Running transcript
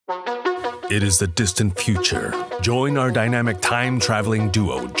It is the distant future. Join our dynamic time-traveling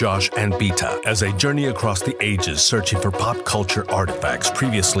duo, Josh and Beta, as they journey across the ages searching for pop culture artifacts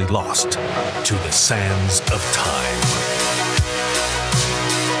previously lost to the sands of time.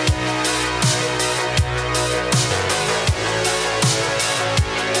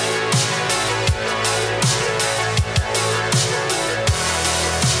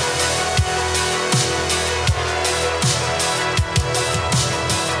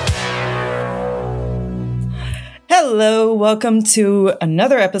 Hello, welcome to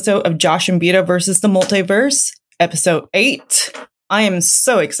another episode of Josh and Beta versus the Multiverse, episode 8. I am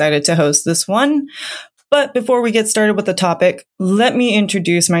so excited to host this one. But before we get started with the topic, let me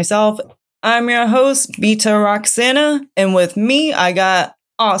introduce myself. I'm your host, Beta Roxana, and with me, I got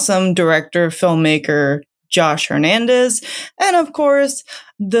awesome director, filmmaker, Josh Hernandez, and of course,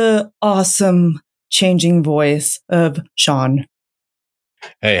 the awesome changing voice of Sean.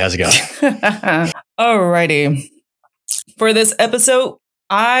 Hey, how's it going? Alrighty. For this episode,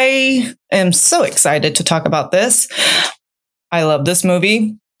 I am so excited to talk about this. I love this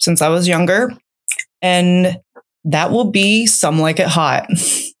movie since I was younger, and that will be Some Like It Hot.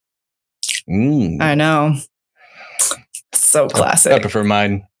 I know. So classic. I prefer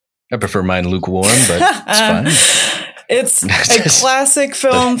mine lukewarm, but it's fine. It's a classic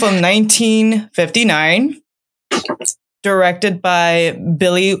film from 1959, directed by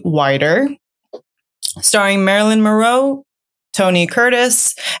Billy Wilder, starring Marilyn Monroe, Tony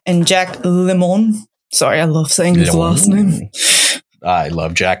Curtis, and Jack Lemmon. Sorry, I love saying his last name. I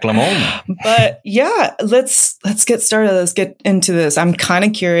love Jack Lemmon. But yeah, let's get started. Let's get into this. I'm kind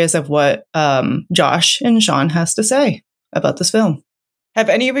of curious of what Josh and Sean has to say about this film. Have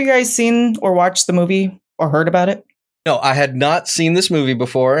any of you guys seen or watched the movie or heard about it? No, I had not seen this movie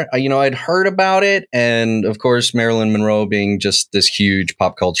before. I'd heard about it, and of course, Marilyn Monroe being just this huge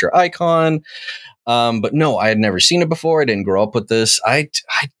pop culture icon. But no, I had never seen it before. I didn't grow up with this. I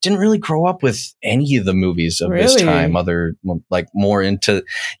didn't really grow up with any of the movies of this time, other like more into,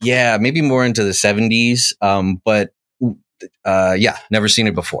 maybe more into the 70s. But never seen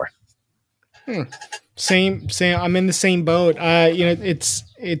it before. Same. I'm in the same boat.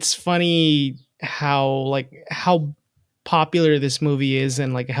 It's funny how popular this movie is,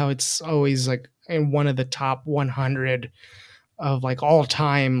 and like how it's always like in one of the top 100 of like all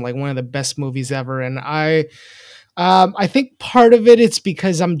time, like one of the best movies ever. And I think part of it's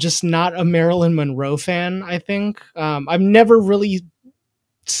because I'm just not a Marilyn Monroe fan. I think I've never really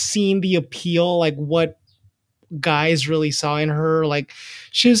seen the appeal, like what guys really saw in her. Like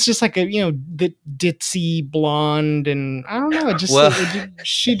she was just like the ditzy blonde, and I don't know,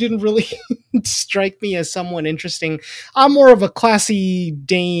 she didn't really strike me as someone interesting. I'm more of a classy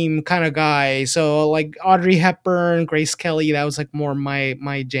dame kind of guy, so like Audrey Hepburn, Grace Kelly, that was like more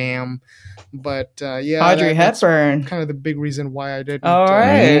my jam. But Audrey Hepburn, kind of the big reason why I didn't. All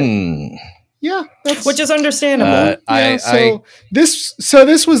right. Yeah, which is understandable. This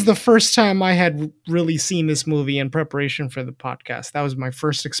was the first time I had really seen this movie in preparation for the podcast. That was my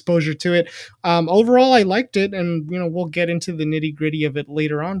first exposure to it. Overall, I liked it, and we'll get into the nitty gritty of it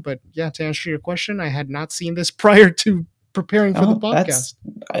later on. But yeah, to answer your question, I had not seen this prior to preparing for the podcast.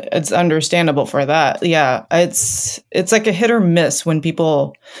 It's understandable for that. Yeah, it's like a hit or miss when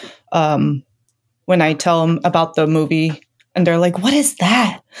people, when I tell them about the movie. And they're like, what is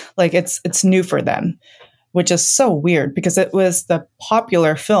that? Like, it's new for them, which is so weird because it was the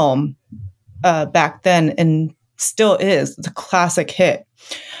popular film back then and still is. It's a classic hit.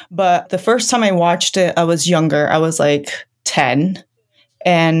 But the first time I watched it, I was younger. I was like 10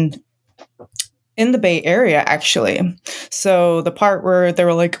 and in the Bay Area, actually. So the part where they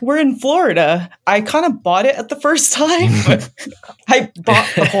were like, we're in Florida, I kind of bought it at the first time. I bought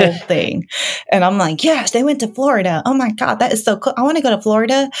the whole thing. And I'm like, yes, they went to Florida. Oh my God, that is so cool. I want to go to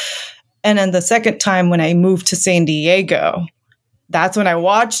Florida. And then the second time when I moved to San Diego, that's when I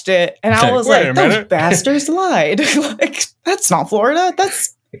watched it. And I was like, those bastards lied. Like, that's not Florida.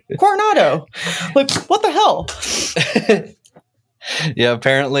 That's Coronado. Like, what the hell? Yeah,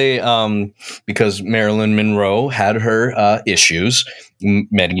 apparently, because Marilyn Monroe had her issues,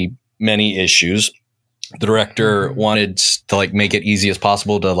 many issues. The director wanted to make it easy as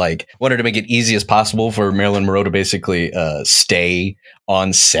possible for Marilyn Monroe to basically stay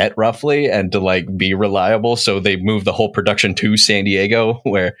on set roughly and to be reliable. So they moved the whole production to San Diego,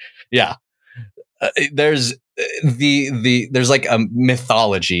 where there's like a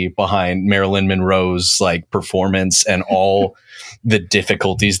mythology behind Marilyn Monroe's performance and all the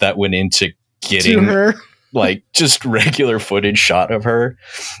difficulties that went into getting her just regular footage shot of her.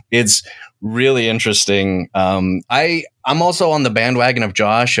 It's really interesting. I'm also on the bandwagon of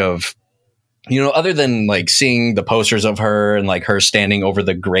Josh of other than like seeing the posters of her and like her standing over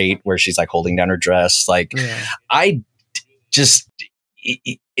the grate where she's like holding down her dress, like I just,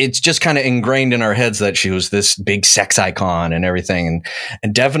 it's just kind of ingrained in our heads that she was this big sex icon and everything.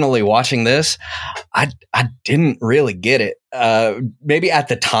 And definitely watching this, I didn't really get it. Maybe at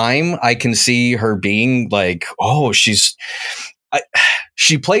the time I can see her being like, oh, she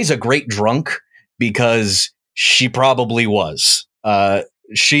plays a great drunk because she probably was.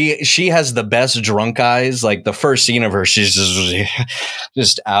 She has the best drunk eyes. Like the first scene of her, she's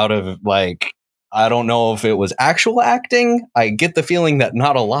just out of like, I don't know if it was actual acting. I get the feeling that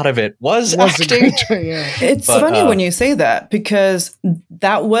not a lot of it was acting. It's funny when you say that because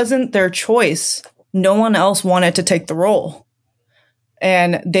that wasn't their choice. No one else wanted to take the role.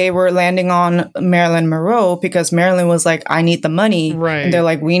 And they were landing on Marilyn Monroe because Marilyn was like, I need the money. Right. And they're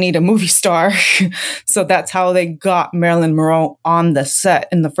like, we need a movie star. So that's how they got Marilyn Monroe on the set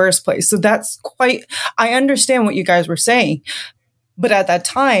in the first place. So that's I understand what you guys were saying. But at that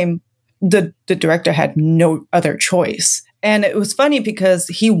time, the director had no other choice. And it was funny because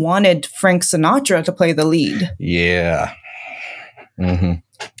he wanted Frank Sinatra to play the lead. Yeah. Mm-hmm.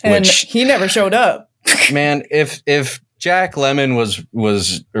 And he never showed up. Man, if Jack Lemmon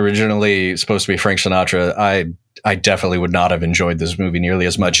was originally supposed to be Frank Sinatra, I definitely would not have enjoyed this movie nearly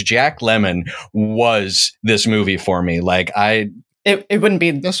as much. Jack Lemmon was this movie for me. Like it wouldn't be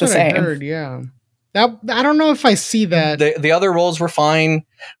the same. I heard, yeah. I don't know if I see that. The other roles were fine,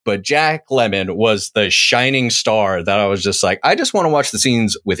 but Jack Lemmon was the shining star that I was just like, I just want to watch the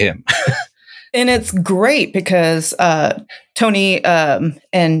scenes with him. And it's great because Tony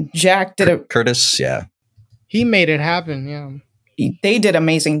and Jack did it. Curtis, yeah. He made it happen, yeah. They did an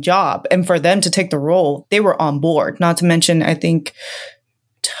amazing job. And for them to take the role, they were on board. Not to mention, I think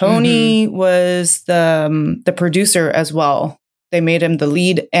Tony was the producer as well. They made him the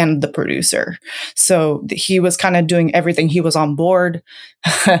lead and the producer. So he was kind of doing everything. He was on board.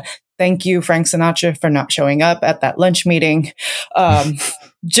 Thank you, Frank Sinatra, for not showing up at that lunch meeting,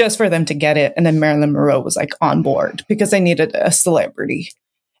 just for them to get it. And then Marilyn Monroe was like on board because they needed a celebrity.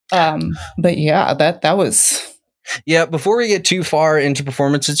 But yeah, that was. Yeah. Before we get too far into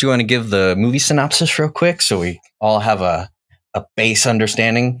performances, you want to give the movie synopsis real quick so we all have a base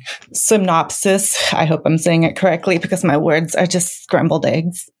understanding. Synopsis. I hope I'm saying it correctly because my words are just scrambled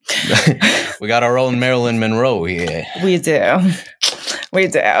eggs. We got our own Marilyn Monroe here. We do. We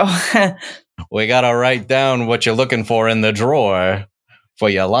got to write down what you're looking for in the drawer for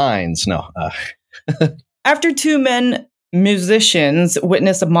your lines. No. After two men musicians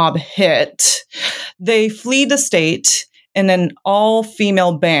witness a mob hit, they flee the state in an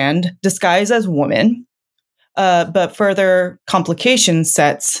all-female band disguised as women, but further complication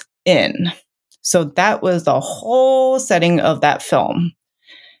sets in. So that was the whole setting of that film.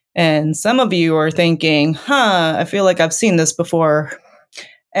 And some of you are thinking, I feel like I've seen this before.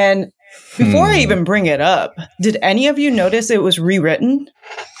 And before I even bring it up, did any of you notice it was rewritten?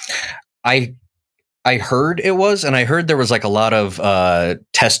 I heard it was, and I heard there was like a lot of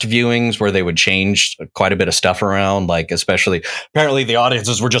test viewings where they would change quite a bit of stuff around, like especially apparently the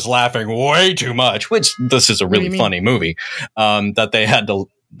audiences were just laughing way too much, which this is a really funny movie, that they had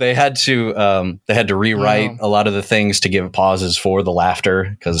to rewrite a lot of the things to give pauses for the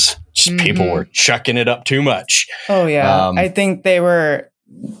laughter because people were chucking it up too much. Oh yeah. I think they were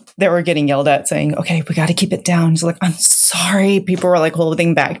getting yelled at saying, okay, we got to keep it down. It's like, I'm sorry. People were like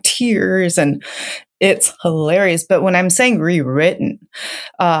holding back tears and it's hilarious. But when I'm saying rewritten,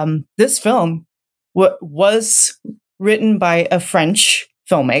 this film was written by a French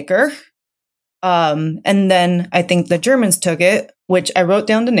filmmaker. And then I think the Germans took it, which I wrote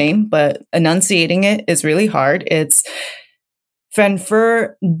down the name, but enunciating it is really hard. It's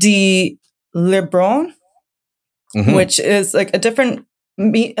Fanfare de Lebrun, which is like a different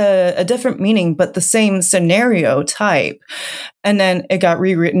meaning, but the same scenario type. And then it got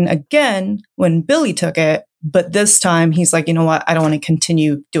rewritten again when Billy took it. But this time he's like, you know what? I don't want to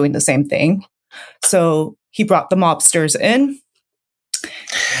continue doing the same thing. So he brought the mobsters in.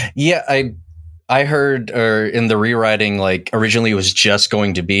 Yeah, I heard in the rewriting, like originally it was just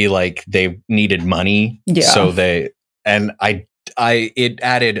going to be like they needed money. Yeah. So it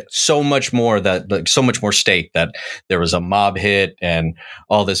added so much more so much more stake that there was a mob hit and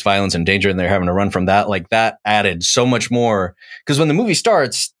all this violence and danger and they're having to run from that. Like that added so much more because when the movie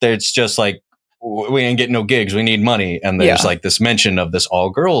starts, it's just like, we ain't getting no gigs. We need money. And there's like this mention of this all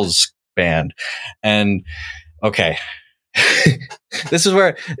girls band. And okay, this is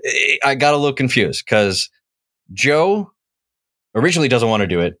where I got a little confused because Joe originally doesn't want to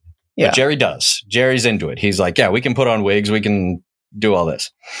do it. Yeah. But Jerry does. Jerry's into it. He's like, yeah, we can put on wigs. We can do all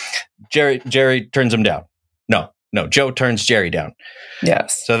this. Jerry turns him down. No, Joe turns Jerry down.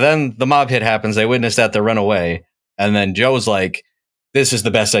 Yes. So then the mob hit happens. They witness that, they run away. And then Joe's like, this is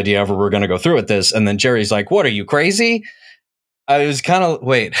the best idea ever. We're going to go through with this. And then Jerry's like, what, are you crazy? I was kind of,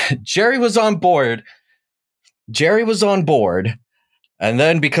 wait, Jerry was on board. And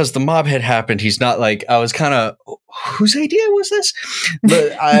then because the mob hit happened, he's not like, I was kind of, whose idea was this?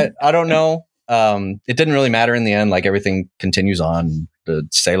 But I don't know. It didn't really matter in the end. Like everything continues on.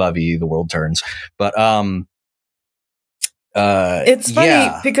 C'est la vie, the world turns. But it's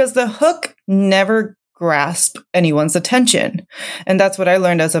funny because the hook never grasp anyone's attention, and that's what I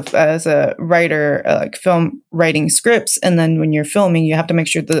learned as a writer, like film writing scripts. And then when you're filming, you have to make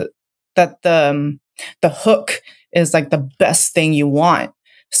sure that the hook is like the best thing you want,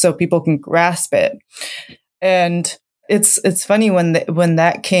 so people can grasp it. And it's funny when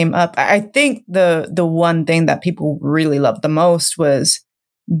that came up. I think the one thing that people really loved the most was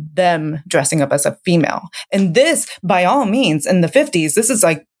them dressing up as a female. And this, by all means, in the 50s, this is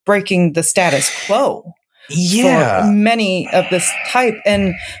like breaking the status quo for many of this type.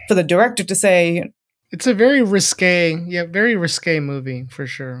 And for the director to say, it's a very risque movie for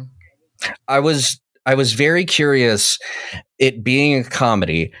sure. I was very curious, it being a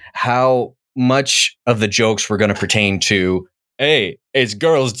comedy, how much of the jokes were going to pertain to, hey, it's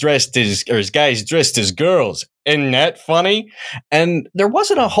guys dressed as girls. Isn't that funny? And there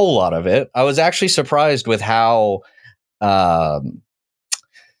wasn't a whole lot of it. I was actually surprised with how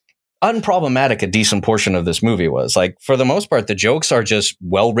unproblematic a decent portion of this movie was. Like, for the most part, the jokes are just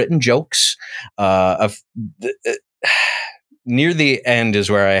well-written jokes. Near the end is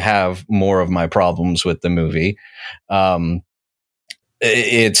where I have more of my problems with the movie.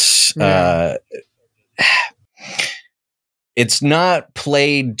 It's not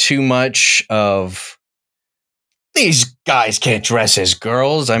played too much of, these guys can't dress as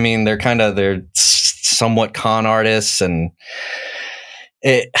girls. I mean, they're somewhat con artists, and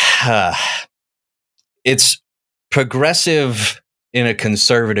it's progressive in a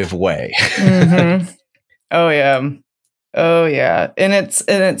conservative way. Mm-hmm. Oh yeah. And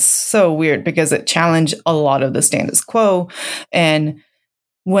it's so weird because it challenged a lot of the status quo. And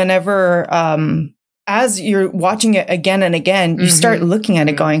whenever, as you're watching it again and again, you start looking at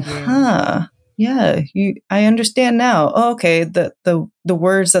it going, I understand now. Oh, okay. The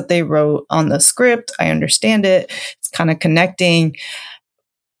words that they wrote on the script, I understand it. It's kind of connecting.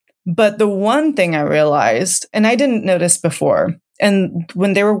 But the one thing I realized, and I didn't notice before, and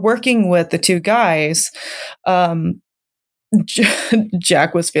when they were working with the two guys,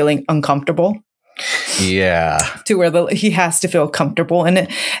 Jack was feeling uncomfortable. Yeah. To where he has to feel comfortable in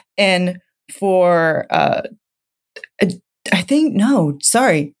it. And for,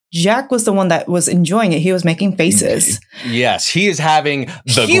 Jack was the one that was enjoying it. He was making faces. Yes, he is having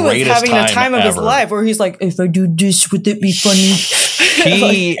a time of his life where he's like, if I do this, would it be funny?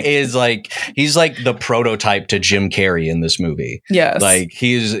 He's like the prototype to Jim Carrey in this movie. Yes. Like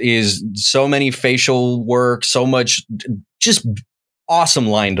he is so many facial work, so much just awesome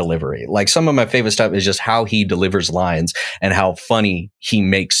line delivery. Like some of my favorite stuff is just how he delivers lines and how funny he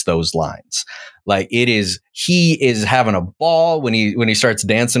makes those lines. Like he is having a ball when he starts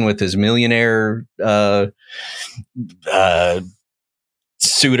dancing with his millionaire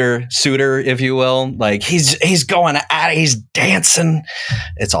suitor, if you will. Like he's going at it, he's dancing.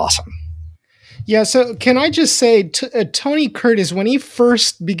 It's awesome. Yeah. So can I just say, Tony Curtis, when he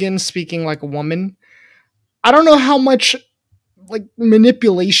first begins speaking like a woman, I don't know how much like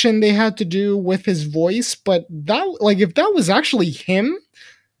manipulation they had to do with his voice, but that, like, if that was actually him,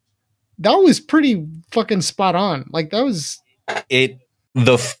 that was pretty fucking spot on. Like that was it.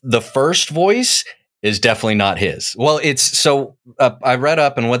 The first voice is definitely not his. Well, it's so I read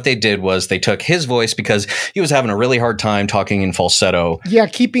up, and what they did was they took his voice because he was having a really hard time talking in falsetto. Yeah,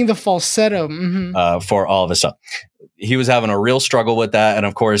 keeping the falsetto for all of his stuff. He was having a real struggle with that. And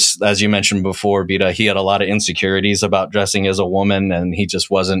of course, as you mentioned before, Beta, he had a lot of insecurities about dressing as a woman, and he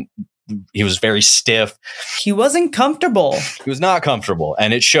was very stiff. He wasn't comfortable. He was not comfortable,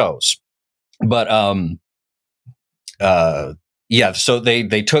 and it shows. But so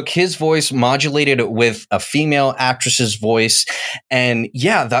they took his voice, modulated it with a female actress's voice. And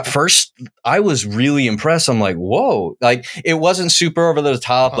yeah, that first, I was really impressed. I'm like, whoa, like it wasn't super over the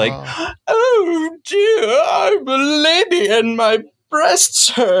top. Like, oh dear, I'm a lady and my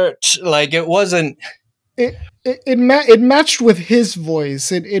breasts hurt. Like it wasn't. It matched with his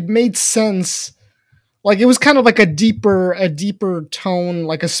voice. It made sense. Like it was kind of like a deeper tone,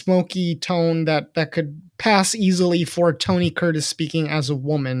 like a smoky tone that could pass easily for Tony Curtis speaking as a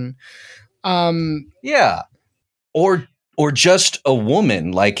woman. Yeah. Or or just a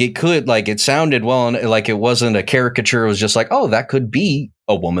woman. Like it sounded well, and like it wasn't a caricature. It was just like, oh, that could be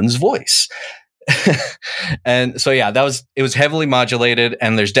a woman's voice. And so, yeah, it was heavily modulated.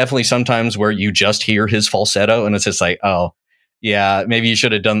 And there's definitely sometimes where you just hear his falsetto and it's just like, oh, yeah, maybe you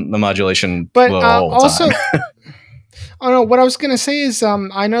should have done the modulation. But also, oh no, what I was going to say is,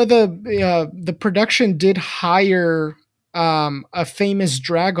 I know the production did hire a famous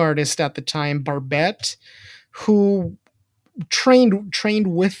drag artist at the time, Barbette, who trained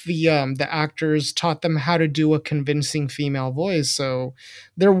with the actors, taught them how to do a convincing female voice. So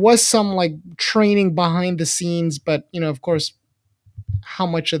there was some like training behind the scenes, but of course, how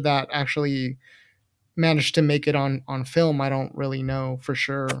much of that actually managed to make it on film, I don't really know for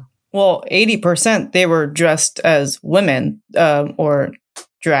sure. Well, 80% they were dressed as women or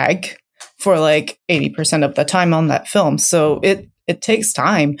drag for like 80% of the time on that film. So it takes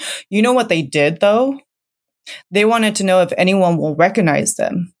time. You know what they did though? They wanted to know if anyone will recognize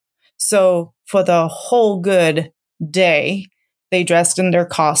them. So for the whole good day, they dressed in their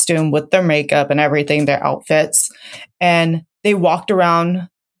costume with their makeup and everything, their outfits, and they walked around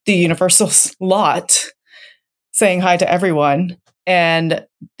the Universal lot saying hi to everyone, and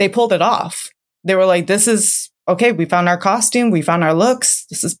they pulled it off. They were like, this is okay. We found our costume. We found our looks.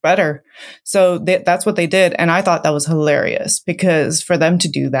 This is better. So that's what they did. And I thought that was hilarious because for them to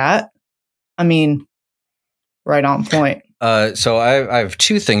do that, I mean, right on point. So I have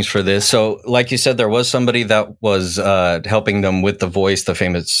two things for this. So like you said, there was somebody that was helping them with the voice, the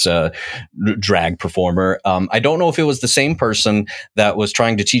famous drag performer. I don't know if it was the same person that was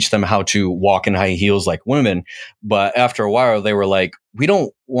trying to teach them how to walk in high heels like women. But after a while, they were like, we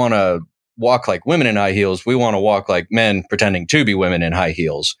don't want to walk like women in high heels. We want to walk like men pretending to be women in high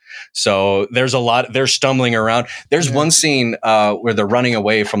heels. So there's a lot, they're stumbling around. There's one scene where they're running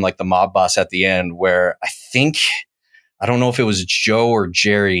away from like the mob boss at the end where I don't know if it was Joe or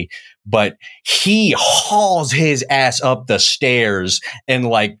Jerry, but he hauls his ass up the stairs in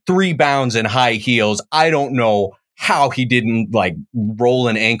like 3 bounds in high heels. I don't know how he didn't like roll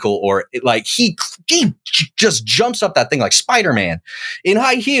an ankle or like he just jumps up that thing like Spider-Man in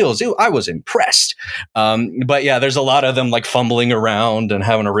high heels. I was impressed. But yeah, there's a lot of them like fumbling around and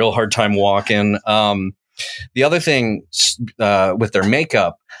having a real hard time walking. The other thing with their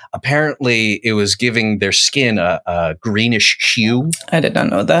makeup, apparently it was giving their skin a greenish hue. I did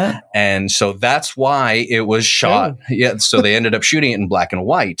not know that. And so that's why it was shot. Oh. Yeah. So they ended up shooting it in black and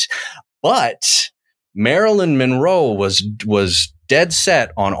white. But Marilyn Monroe was dead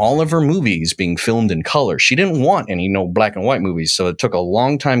set on all of her movies being filmed in color. She didn't want any black and white movies. So it took a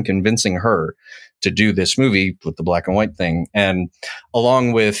long time convincing her to do this movie with the black and white thing. And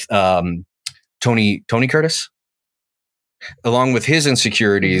along with Tony Curtis, along with his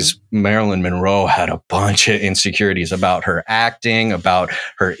insecurities, Marilyn Monroe had a bunch of insecurities about her acting, about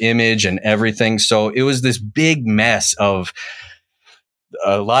her image and everything. So it was this big mess of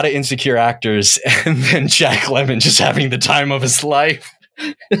a lot of insecure actors and then Jack Lemmon just having the time of his life.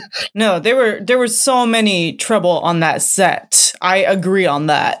 No, there were so many trouble on that set. I agree on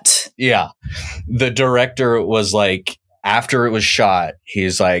that. Yeah. The director was like, after it was shot,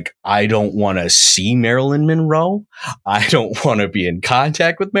 he's like, I don't want to see Marilyn Monroe. I don't want to be in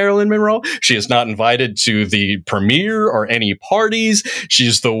contact with Marilyn Monroe. She is not invited to the premiere or any parties.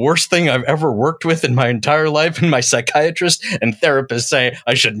 She's the worst thing I've ever worked with in my entire life. And my psychiatrist and therapist say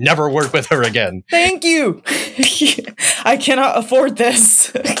I should never work with her again. Thank you. I cannot afford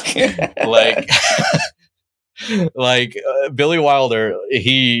this. like Billy Wilder,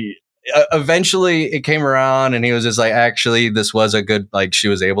 eventually it came around and he was just like, actually, this was a good, like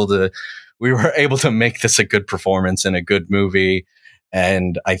we were able to make this a good performance and a good movie.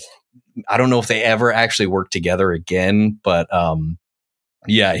 And I don't know if they ever actually worked together again, but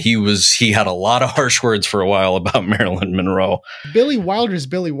yeah, he had a lot of harsh words for a while about Marilyn Monroe. Billy Wilder's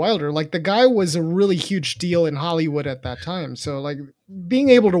Billy Wilder. Like the guy was a really huge deal in Hollywood at that time. So like being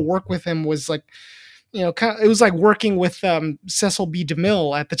able to work with him was like, it was like working with Cecil B.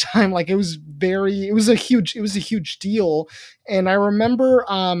 DeMille at the time. Like it was a huge deal. And I remember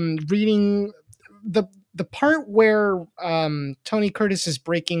reading the part where Tony Curtis is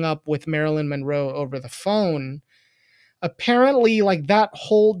breaking up with Marilyn Monroe over the phone. Apparently, like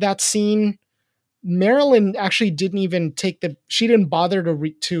that scene, Marilyn actually didn't even she didn't bother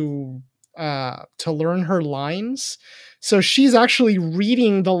to learn her lines. So she's actually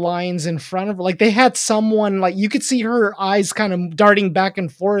reading the lines in front of her. Like they had someone, like you could see her eyes kind of darting back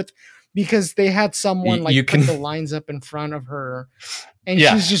and forth because they had someone put the lines up in front of her and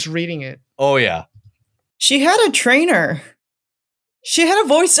she's just reading it. Oh yeah. She had a trainer. She had a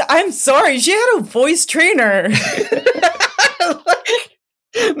voice. I'm sorry. She had a voice trainer.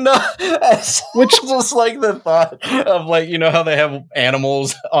 No, which just like the thought of like, you know how they have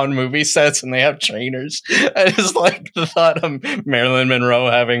animals on movie sets and they have trainers. I just like the thought of Marilyn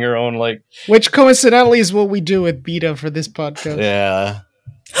Monroe having her own like, which coincidentally is what we do with Beta for this podcast. Yeah.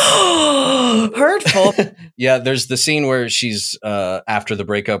 Hurtful. Yeah, there's the scene where she's after the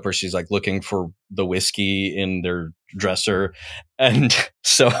breakup where she's like looking for the whiskey in their dresser, and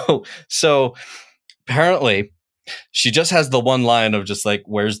so apparently she just has the one line of just like,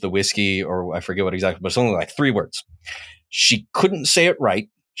 where's the whiskey, or I forget what exactly, but it's only like 3 words. She couldn't say it right.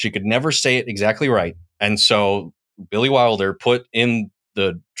 She could never say it exactly right, and so Billy Wilder put in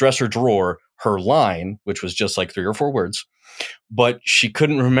the dresser drawer her line, which was just like 3 or 4 words, but she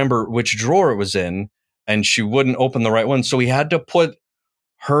couldn't remember which drawer it was in, and she wouldn't open the right one. So he had to put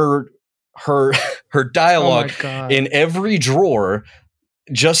her dialogue in every drawer,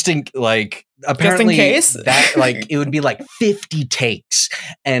 just in like, apparently just in case? that like it would be like 50 takes,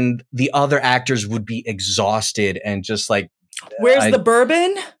 and the other actors would be exhausted and just like, where's the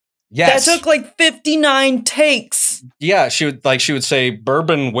bourbon? Yes. That took like 59 takes. Yeah, she would say,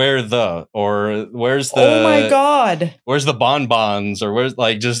 bourbon, where the, or where's the, oh my God, where's the bonbons, or where's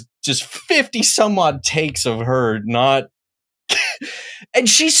like just 50 some odd takes of her not. And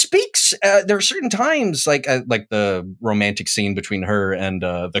she speaks, there are certain times like the romantic scene between her and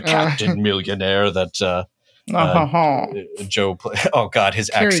the Captain Millionaire that Joe oh God, his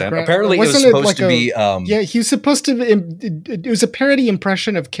Cary accent. Grant. Apparently Wasn't it was supposed like to be yeah, he was supposed to it was a parody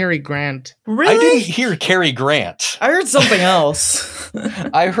impression of Cary Grant. Really? I didn't hear Cary Grant. I heard something else.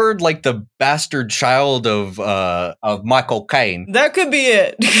 I heard like the bastard child of Michael Caine. That could be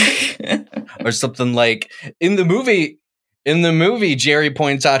it. Or something like in the movie, Jerry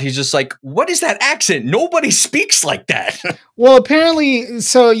points out, he's just like, what is that accent? Nobody speaks like that. Well, apparently,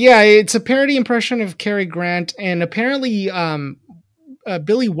 so yeah, it's a parody impression of Cary Grant, and apparently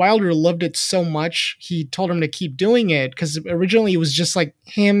Billy Wilder loved it so much, he told him to keep doing it, because originally it was just like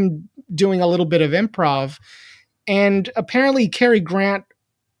him doing a little bit of improv, and apparently Cary Grant,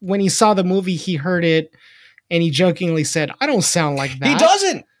 when he saw the movie, he heard it, and he jokingly said, I don't sound like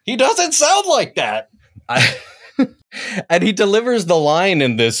that. He doesn't sound like that. And he delivers the line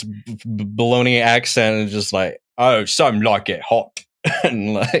in this baloney accent, and just like, oh, some like it hot.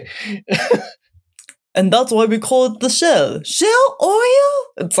 And like, and that's why we call it the shell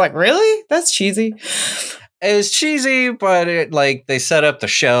oil. It's like, really? That's cheesy. It's cheesy, but it like they set up the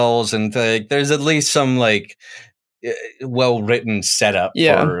shells, and like there's at least some like well written setup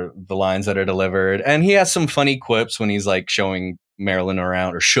for the lines that are delivered. And he has some funny quips when he's like showing Marilyn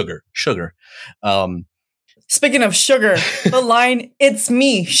around, or Sugar. Speaking of Sugar, the line, it's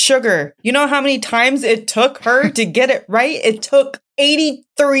me, Sugar. You know how many times it took her to get it right? It took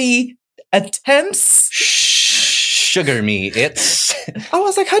 83 attempts. Sugar me, it's... I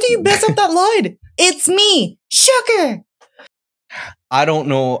was like, how do you mess up that line? It's me, Sugar. I don't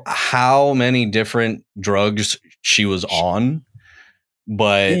know how many different drugs she was on,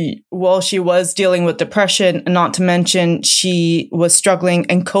 but... Well, she was dealing with depression, not to mention she was struggling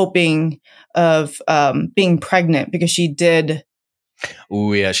and coping of being pregnant, because she did.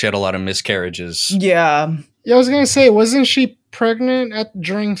 Oh yeah, she had a lot of miscarriages. Yeah, I was gonna say, wasn't she pregnant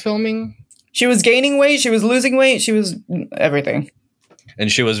during filming? She was gaining weight, she was losing weight, she was everything, and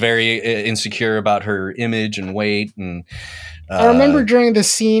she was very insecure about her image and weight. And I remember during the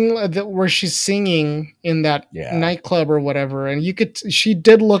scene where she's singing in that nightclub or whatever, and she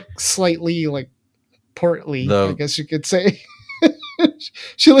did look slightly like portly, I guess you could say.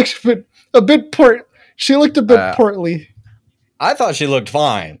 She looked a bit portly. I thought she looked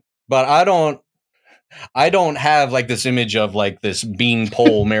fine, but I don't have like this image of like this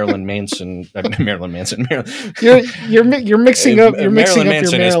beanpole Marilyn Manson. Marilyn Manson. You're mixing up. You're mixing Marilyn up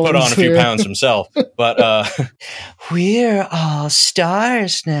Manson your has put on a few here. pounds himself, but we're all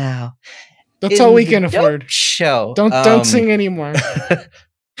stars now. That's all we can afford. Show. Don't sing anymore.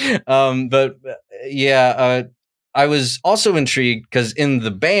 But yeah, I was also intrigued because in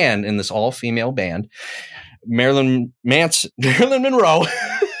the band, in this all-female band, Marilyn Monroe,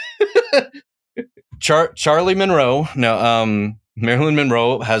 Charlie Monroe. No, Marilyn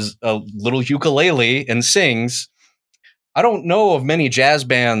Monroe has a little ukulele and sings. I don't know of many jazz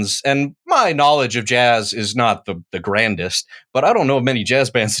bands, and my knowledge of jazz is not the grandest, but I don't know of many jazz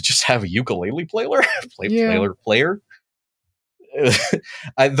bands that just have a ukulele player. The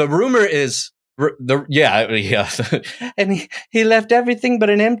rumor is and he left everything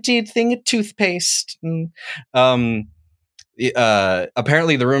but an empty thing of toothpaste. Apparently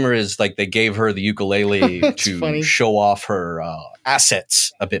the rumor is like they gave her the ukulele to show off her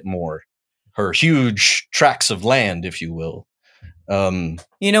assets a bit more, her huge tracts of land, if you will.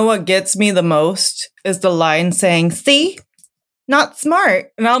 You know what gets me the most is the line saying, "See, not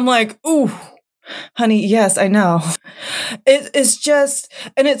smart." And I'm like, ooh, honey, yes, I know. It's just,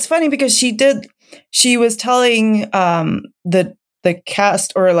 and it's funny because she was telling the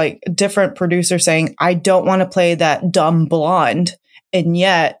cast or like different producers saying, I don't want to play that dumb blonde. And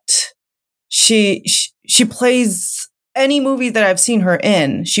yet she plays any movie that I've seen her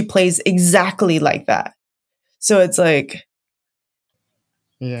in, she plays exactly like that. So it's like,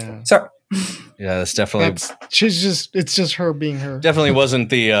 yeah. Sorry. Yeah, that's definitely. It's just her being her. Definitely wasn't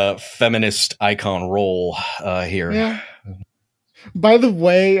the feminist icon role here. Yeah. By the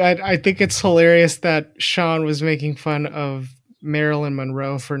way, I think it's hilarious that Sean was making fun of Marilyn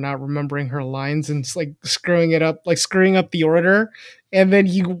Monroe for not remembering her lines and like screwing it up, like screwing up the order. And then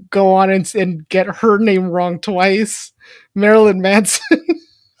you go on and get her name wrong twice. Marilyn Manson.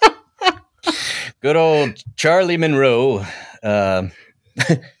 Good old Charlie Monroe.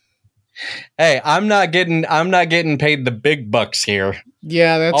 Hey, I'm not getting paid the big bucks here.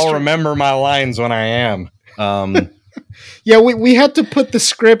 Yeah, that's I'll true. remember my lines when I am. Yeah, we had to put the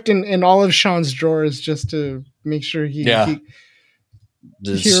script in all of Sean's drawers just to make sure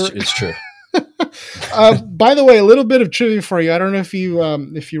It's true. By the way, a little bit of trivia for you. I don't know if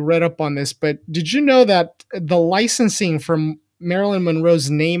you read up on this, but did you know that the licensing from Marilyn Monroe's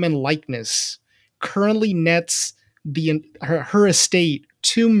name and likeness currently nets her estate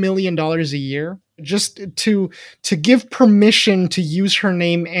 $2 million a year just to give permission to use her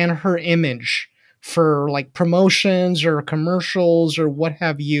name and her image for like promotions or commercials or what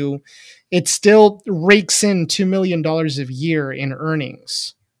have you. It still rakes in $2 million a year in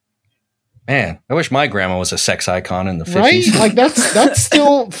earnings. Man, I wish my grandma was a sex icon in the 50s. Right? Like that's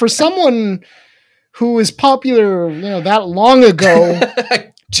still for someone who is popular, that long ago,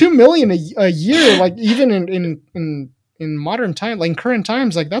 2 million a year, like even in modern time, like in current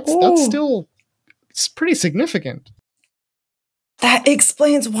times, like that's still, it's pretty significant. That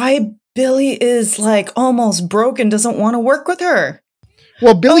explains why Billy is like almost broke and doesn't want to work with her.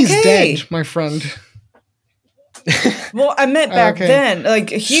 Well, Billy's dead, my friend. Well, I meant back then. Like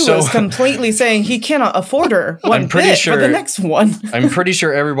he was completely saying he cannot afford her one bit for the next one. I'm pretty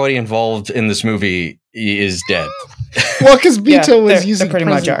sure everybody involved in this movie is dead. Well, because Beto was using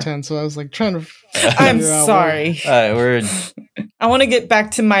present tense, so I was like trying to. I'm sorry. I want to get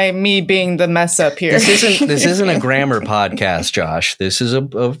back to me being the mess up here. This isn't a grammar podcast, Josh. This is a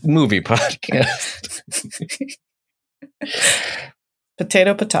movie podcast.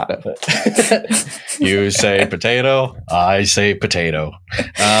 Potato, potato. You say potato, I say potato.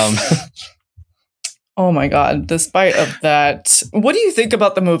 Oh my God. Despite of that, what do you think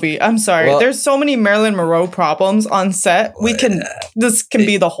about the movie? I'm sorry. There's so many Marilyn Monroe problems on set. This can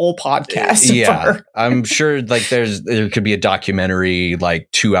be the whole podcast. Yeah. I'm sure like there could be a documentary,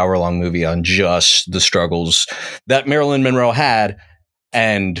 like 2-hour-long movie on just the struggles that Marilyn Monroe had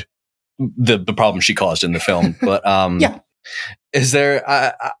and the problem she caused in the film. But yeah. Is there?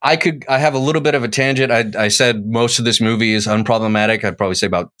 I have a little bit of a tangent. I said most of this movie is unproblematic. I'd probably say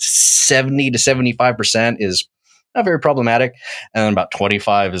about 70 to 75% is not very problematic, and then about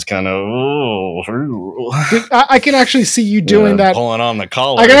 25 is kind of. I can actually see you doing that. Pulling on the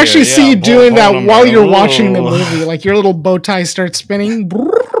collar. I can actually see you doing that while you're watching the movie. Like your little bow tie starts spinning.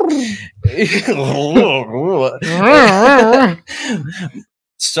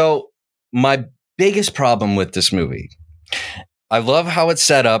 So my biggest problem with this movie. I love how it's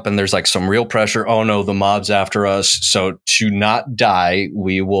set up and there's like some real pressure. Oh no, the mob's after us. So to not die,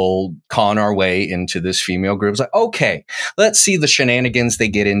 we will con our way into this female group. It's like, okay, let's see the shenanigans they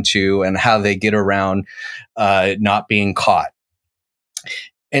get into and how they get around not being caught.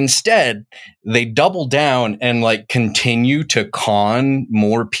 Instead, they double down and like continue to con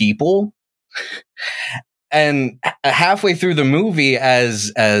more people. And halfway through the movie,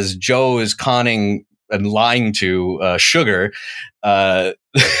 as Joe is conning and lying to Sugar,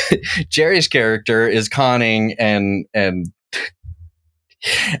 Jerry's character is conning and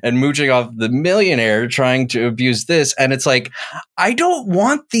mooching off the millionaire, trying to abuse this. And it's like, I don't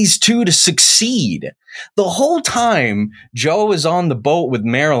want these two to succeed. The whole time Joe is on the boat with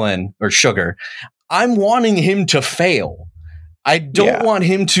Marilyn or Sugar, I'm wanting him to fail. I don't want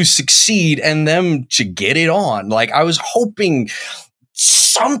him to succeed and them to get it on. Like I was hoping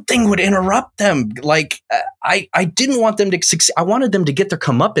something would interrupt them. Like I didn't want them to succeed. I wanted them to get their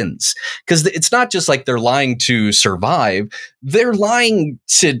comeuppance, because it's not just like they're lying to survive. They're lying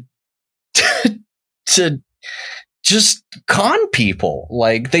to just con people.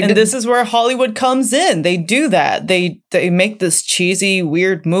 Like this is where Hollywood comes in. They do that. They make this cheesy,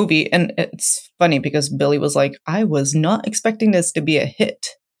 weird movie. And it's funny because Billy was like, I was not expecting this to be a hit,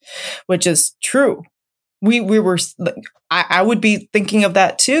 which is true. We were, I would be thinking of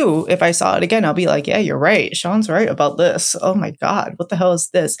that too. If I saw it again, I'll be like, yeah, you're right. Sean's right about this. Oh my God, what the hell is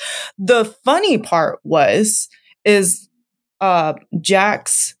this? The funny part is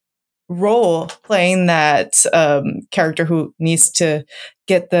Jack's role playing that character who needs to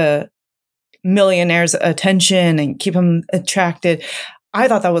get the millionaire's attention and keep him attracted. I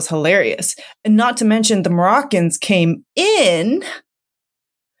thought that was hilarious. And not to mention the Moroccans came in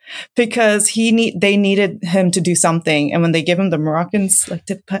because they needed him to do something, and when they give him the Moroccans like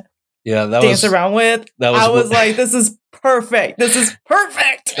to dance around with, I was like, "This is perfect! This is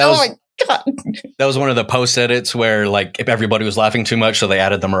perfect!" Oh my God! That was one of the post edits where like if everybody was laughing too much, so they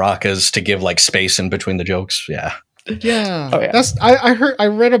added the maracas to give like space in between the jokes. Yeah. Yeah, oh, yeah. I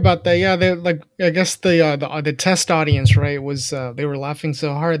read about that. Yeah, they like I guess the test audience, right, was they were laughing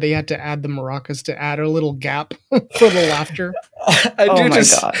so hard they had to add the maracas to add a little gap for the laughter. I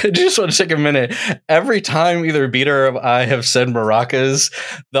just want to take a minute. Every time either Beta or I have said maracas,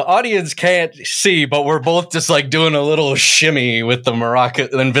 the audience can't see, but we're both just like doing a little shimmy with the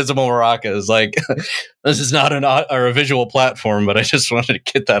maraca, invisible maracas. Like this is not a visual platform, but I just wanted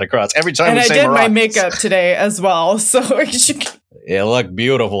to get that across every time. And we I say did maracas. my makeup today as well, so you look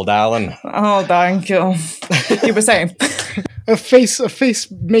beautiful, darling. Oh, thank you. You were saying a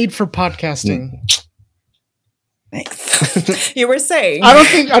face made for podcasting. Thanks. You were saying. I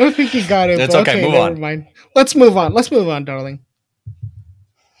don't think you got it. That's okay. Move on. Mind. Let's move on, darling.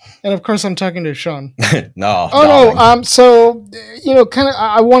 And of course, I'm talking to Sean. No. Oh darling. No. So kind of,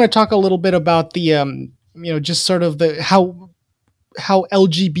 I want to talk a little bit about the just sort of the how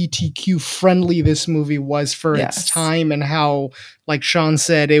LGBTQ friendly this movie was for its time, and how, like Sean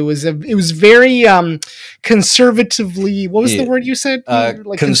said, it was very conservatively. What was the word you said?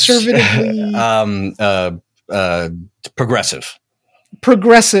 Like conservatively.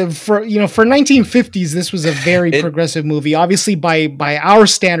 Progressive for 1950s. This was a very progressive movie. Obviously, by our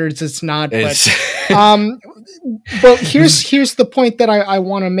standards, it's not. But here's the point that I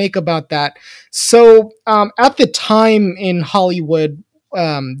want to make about that. So at the time in Hollywood,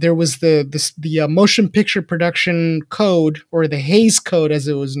 there was the motion picture production code, or the Hays Code as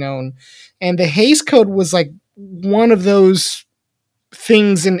it was known, and the Hays Code was like one of those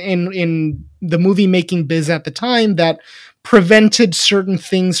things in the movie making biz at the time that prevented certain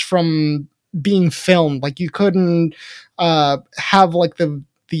things from being filmed. Like you couldn't have like the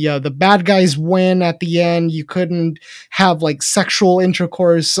bad guys win at the end. You couldn't have like sexual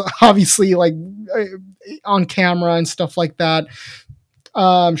intercourse, obviously, like on camera and stuff like that.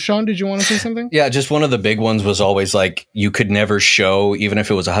 Sean, did you want to say something? Yeah, just one of the big ones was always like you could never show, even if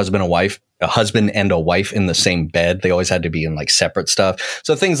it was a husband and a wife in the same bed. They always had to be in like separate stuff.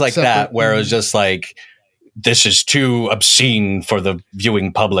 So things like that, where it was just like, this is too obscene for the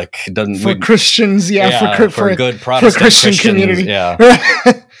viewing public. Christians, for a good Protestant Christian community. Yeah.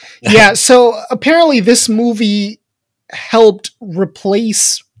 Yeah. So apparently this movie helped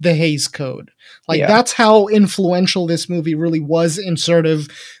replace the Hays Code. Like that's how influential this movie really was in sort of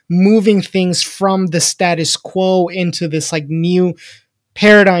moving things from the status quo into this like new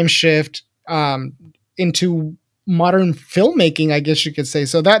paradigm shift into modern filmmaking, I guess you could say.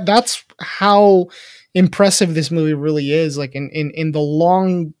 So that's how impressive this movie really is, like in the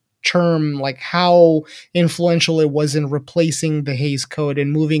long term, like how influential it was in replacing the Hays Code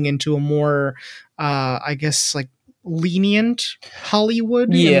and moving into a more I guess like lenient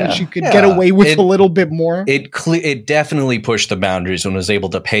Hollywood, in which you could get away with a little bit more. It definitely pushed the boundaries and was able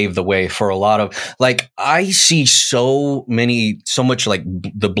to pave the way for a lot of, like, I see so much like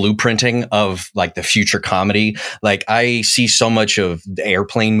the blueprinting of like the future comedy. Like I see so much of the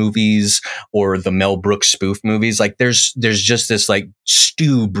Airplane movies or the Mel Brooks spoof movies. Like there's just this like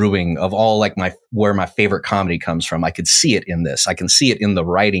stew brewing of all like where my favorite comedy comes from. I could see it in this. I can see it in the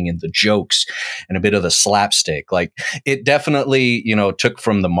writing and the jokes and a bit of the slapstick. Like it definitely, took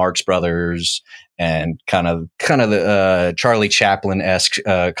from the Marx Brothers and kind of the Charlie Chaplin-esque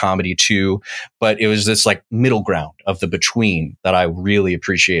comedy too, but it was this like middle ground of the between that I really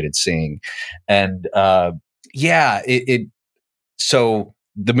appreciated seeing. And so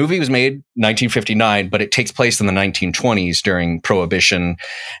the movie was made 1959, but it takes place in the 1920s during Prohibition.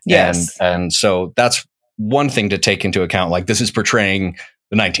 Yes. And so that's one thing to take into account. Like this is portraying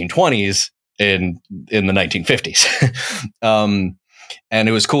the 1920s in the 1950s. And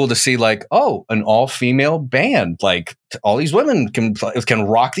it was cool to see like, oh, an all-female band, like all these women can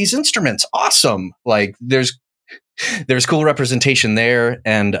rock these instruments. Awesome. Like there's there's cool representation there,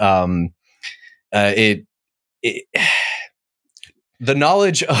 and the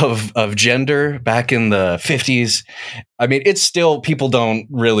knowledge of gender back in the 50s, I mean, it's still, people don't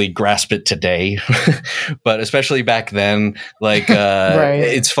really grasp it today, but especially back then, like, Right.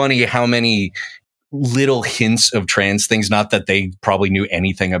 It's funny how many little hints of trans things, not that they probably knew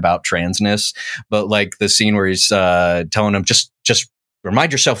anything about transness, but like the scene where he's telling him, just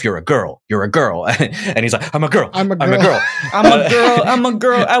remind yourself you're a girl. And he's like, I'm a girl. I'm a girl. I'm a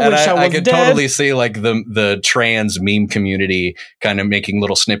girl. I wish I was I could dead. totally see like the trans meme community kind of making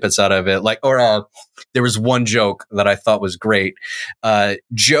little snippets out of it. Like, or there was one joke that I thought was great.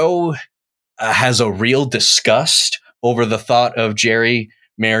 Joe has a real disgust over the thought of Jerry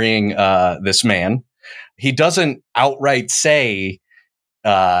marrying this man. He doesn't outright say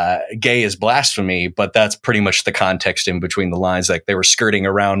gay is blasphemy, but that's pretty much the context in between the lines. Like they were skirting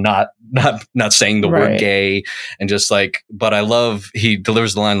around not saying the word gay, and just like, but I love, he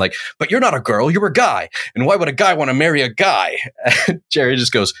delivers the line like, but you're not a girl, you're a guy, and why would a guy want to marry a guy? Jerry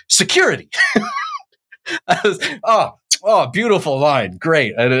just goes, security. Oh, beautiful line,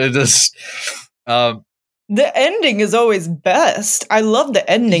 great. And it just the ending is always best. I love the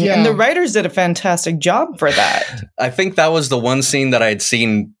ending, and the writers did a fantastic job for that. I think that was the one scene that I'd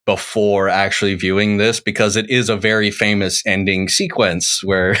seen before actually viewing this, because it is a very famous ending sequence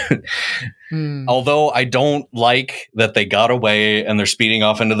where, although I don't like that they got away and they're speeding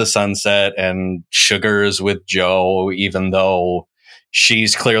off into the sunset and Sugar's with Joe, even though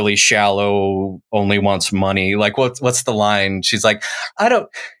she's clearly shallow, only wants money. Like, what's the line? She's like, I don't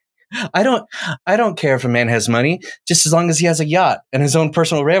care if a man has money, just as long as he has a yacht and his own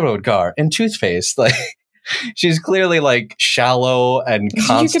personal railroad car and toothpaste. Like, she's clearly like shallow and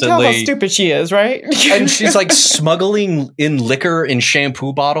constantly. You can tell how stupid she is, right? And she's like smuggling in liquor in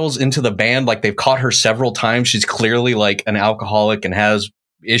shampoo bottles into the band. Like they've caught her several times. She's clearly like an alcoholic and has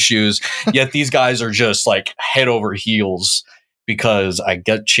issues. Yet these guys are just like head over heels because I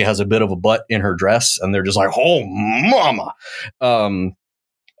get she has a bit of a butt in her dress, and they're just like, oh, mama.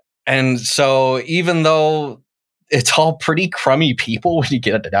 And so even though it's all pretty crummy people when you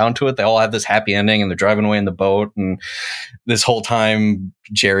get down to it, they all have this happy ending and they're driving away in the boat. And this whole time,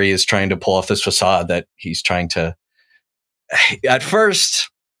 Jerry is trying to pull off this facade that he's trying to, at first.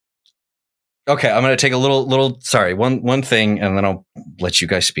 Okay, I'm going to take a little, sorry, one thing, and then I'll let you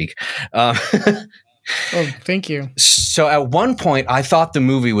guys speak. Oh, thank you. So at one point, I thought the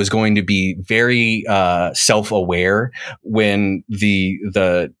movie was going to be very self-aware when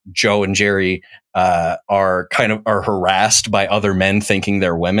the Joe and Jerry are harassed by other men thinking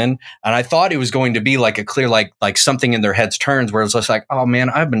they're women, and I thought it was going to be like a clear like something in their heads turns where it's just like, oh man,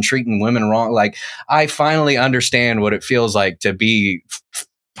 I've been treating women wrong. Like I finally understand what it feels like to be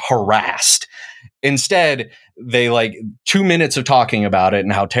harassed. Instead, they like 2 minutes of talking about it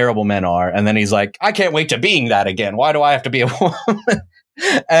and how terrible men are. And then he's like, I can't wait to being that again. Why do I have to be a woman?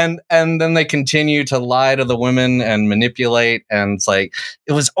 and then they continue to lie to the women and manipulate. And it's like,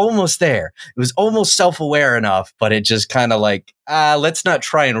 it was almost there. It was almost self-aware enough, but it just kind of like, let's not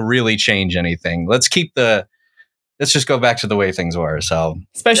try and really change anything. Let's just go back to the way things were. So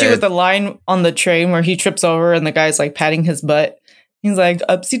especially with the line on the train where he trips over and the guy's like patting his butt. He's like,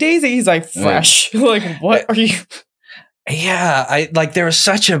 upsy daisy. He's like, fresh. Like, what are you? Yeah, I like there was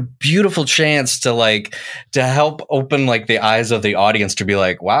such a beautiful chance to help open like the eyes of the audience to be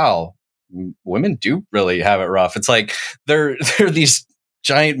like, wow, women do really have it rough. It's like they're these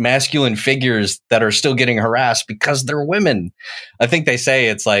giant masculine figures that are still getting harassed because they're women. I think they say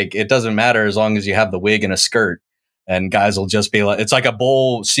it's like it doesn't matter as long as you have the wig and a skirt, and guys will just be like, it's like a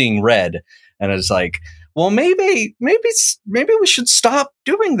bull seeing red, and it's like, well, maybe we should stop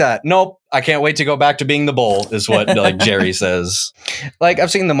doing that. Nope, I can't wait to go back to being the bull, is what like Jerry says. Like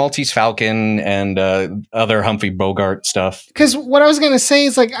I've seen the Maltese Falcon and other Humphrey Bogart stuff. Because what I was gonna say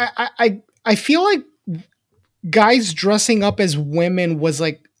is like I feel like guys dressing up as women was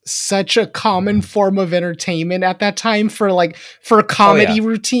like such a common form of entertainment at that time for comedy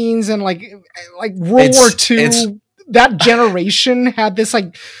routines and like World War II. That generation had this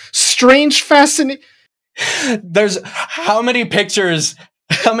like strange fascination. There's how many pictures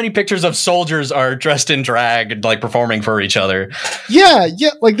of soldiers are dressed in drag and like performing for each other. Yeah.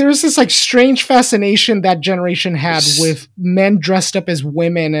 Like there's this like strange fascination that generation had with men dressed up as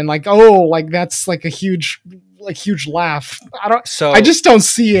women, and like, oh, like that's like a huge laugh. I just don't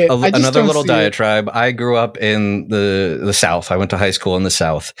see it. Another little diatribe. I grew up in the South. I went to high school in the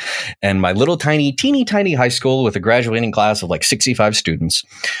South, and my little teeny tiny high school with a graduating class of like 65 students,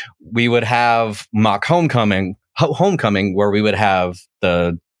 we would have mock homecoming where we would have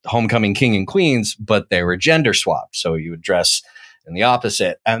the homecoming king and queens, but they were gender swapped. So you would dress in the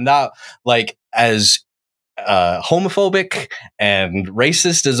opposite. And that, like, as homophobic and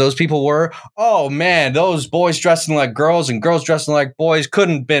racist as those people were, oh man, those boys dressing like girls and girls dressing like boys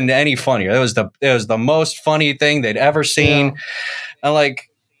couldn't have been any funnier. It was the most funny thing they'd ever seen. Yeah. And like,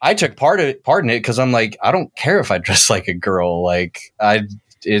 I took part in it because I'm like, I don't care if I dress like a girl. Like,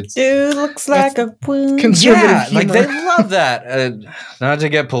 it looks like a conservative humor. Like they love that. Not to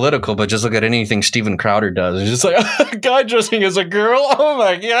get political, but just look at anything Steven Crowder does. It's just like a guy dressing as a girl. Oh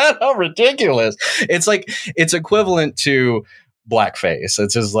my god, how ridiculous! It's like it's equivalent to blackface.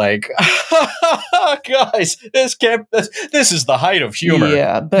 It's just like, guys, this is the height of humor.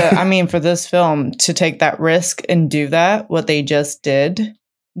 Yeah, but I mean, for this film to take that risk and do that, what they just did,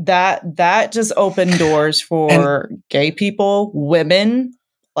 that just opened doors for gay people, women,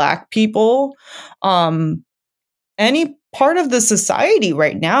 Black people, any part of the society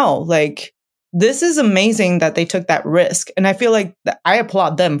right now. Like, this is amazing that they took that risk. And I feel like I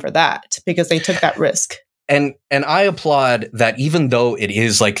applaud them for that because they took that risk. And I applaud that even though it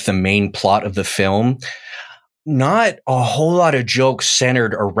is like the main plot of the film, not a whole lot of jokes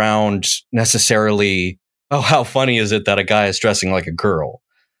centered around necessarily, oh, how funny is it that a guy is dressing like a girl?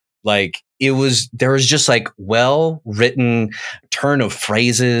 Like, there was just like well-written turn of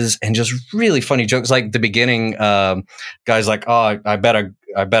phrases and just really funny jokes. Like the beginning, guys like, oh, I better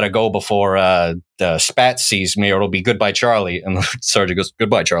go before the spat sees me or it'll be goodbye, Charlie. And the sergeant goes,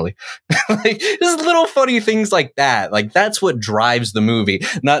 goodbye, Charlie. Like, just little funny things like that. Like, that's what drives the movie,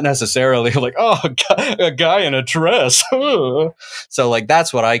 not necessarily like, oh, a guy in a dress. So like,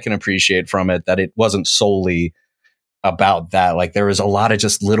 that's what I can appreciate from it, that it wasn't solely about that. Like, there was a lot of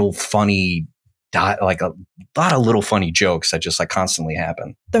just little funny, like a lot of little funny jokes that just like constantly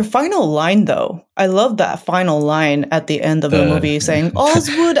happen. Their final line, though, I love that final line at the end of the movie saying,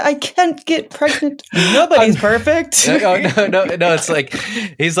 Oswood, I can't get pregnant. Nobody's perfect. No, it's like,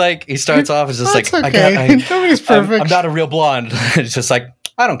 he starts off as just like, okay. Nobody's perfect. I'm not a real blonde. It's just like,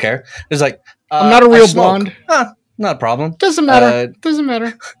 I don't care. It's like, I'm not a real blonde. Not a problem. Doesn't matter. Doesn't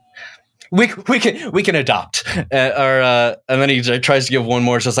matter. We can adopt, and then he tries to give one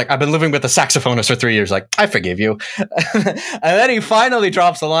more. It's just like, I've been living with a saxophonist for 3 years. Like, I forgive you. And then he finally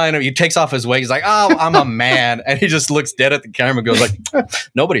drops the line. He takes off his wig. He's like, oh, I'm a man, and he just looks dead at the camera and goes like,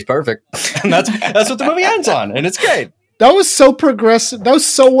 nobody's perfect. And that's what the movie ends on, and it's great. That was so progressive. That was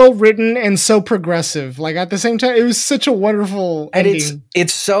so well written and so progressive. Like, at the same time, it was such a wonderful ending. And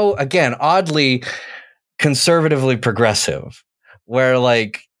it's so, again, oddly conservatively progressive, where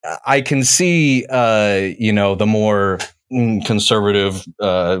like, I can see, the more conservative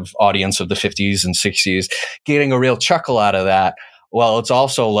audience of the 50s and 60s getting a real chuckle out of that. Well, it's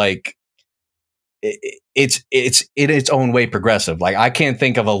also like, it's in its own way progressive. Like, I can't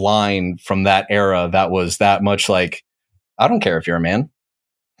think of a line from that era that was that much like, I don't care if you're a man,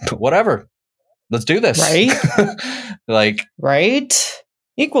 whatever, let's do this. Right. Like, right.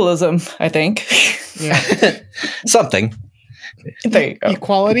 Equalism, I think. Yeah. Something. There you go.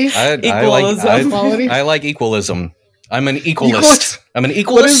 Equality? Equalism. I like equalism. I'm an equalist. I'm an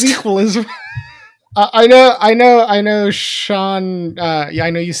equalist. What is equalism? I know, Sean. I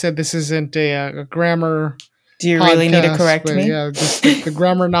know you said this isn't a grammar. Do you really need to correct me? Yeah,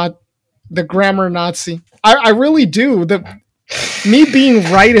 the grammar Nazi. I really do. Me being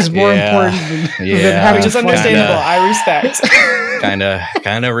right is more important than having just understandable. I respect.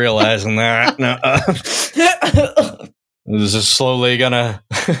 Kind of realizing that. No. This is slowly gonna.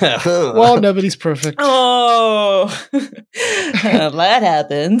 Well, nobody's perfect. Oh, that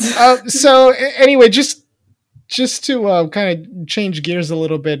happens. So anyway, just to kind of change gears a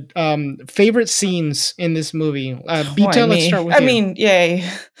little bit. Favorite scenes in this movie. Beta, let's start with you. I mean, yay.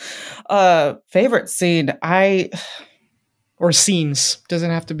 Favorite scene. Or scenes,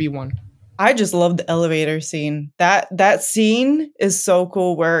 doesn't have to be one. I just love the elevator scene. That scene is so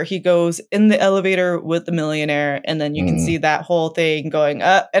cool, where he goes in the elevator with the millionaire, and then you can see that whole thing going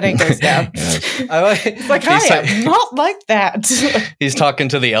up and it goes down. It's like, hi, I'm not like that. He's talking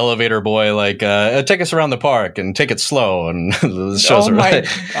to the elevator boy like, take us around the park and take it slow. And shows my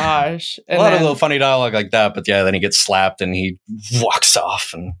gosh. A lot of little funny dialogue like that. But yeah, then he gets slapped and he walks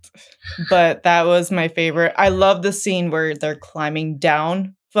off. But that was my favorite. I love the scene where they're climbing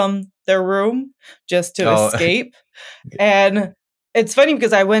down from their room just to escape. And it's funny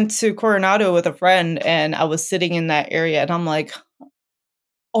because I went to Coronado with a friend and I was sitting in that area and I'm like,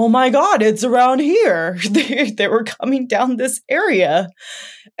 oh my God, it's around here. They were coming down this area.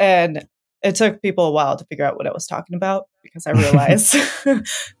 And it took people a while to figure out what I was talking about because I realized.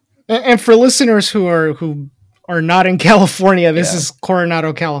 And for listeners who are are not in California. This is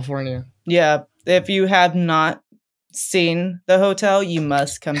Coronado, California. Yeah. If you have not seen the hotel, you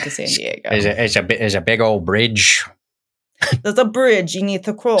must come to San Diego. It's a big old bridge. There's a bridge you need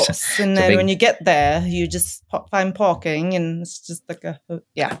to cross, and then when you get there, you just find parking, and it's just like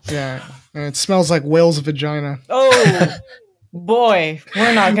yeah, and it smells like whale's vagina. Oh boy,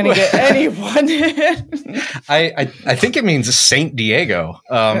 we're not gonna get anyone in. I think it means Saint Diego.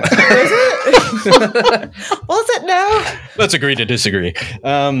 Is it? Was it now? Let's agree to disagree.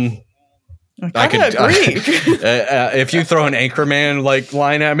 I could agree. If you throw an Anchorman like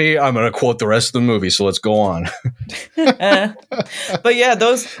line at me, I'm gonna quote the rest of the movie. So let's go on. But yeah,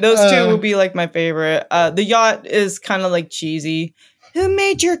 those two will be like my favorite. The yacht is kind of like cheesy. Who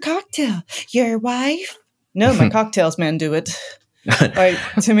made your cocktail? Your wife? No, my cocktails man do it. Like,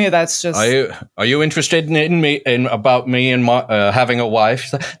 to me, that's just. Are you interested in me about me and having a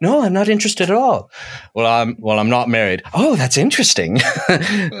wife? No, I'm not interested at all. Well, I'm not married. Oh, that's interesting.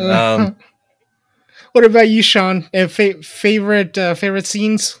 What about you, Sean? Favorite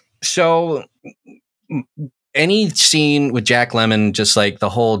scenes? So, any scene with Jack Lemmon, just like the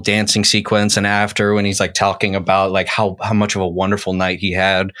whole dancing sequence, and after when he's like talking about like how much of a wonderful night he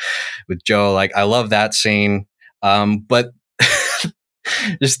had with Joe, like I love that scene. But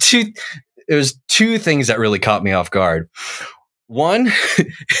there's two things that really caught me off guard. One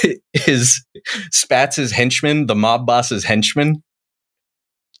is Spatz's henchman, the mob boss's henchman.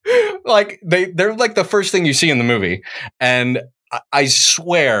 Like they're like the first thing you see in the movie, and I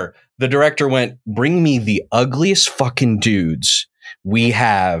swear the director went, "Bring me the ugliest fucking dudes we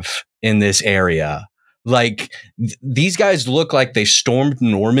have in this area." Like these guys look like they stormed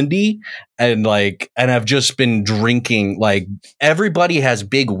Normandy and have just been drinking. Like everybody has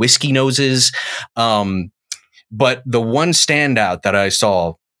big whiskey noses, but the one standout that I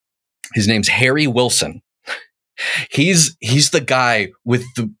saw, his name's Harry Wilson. He's the guy with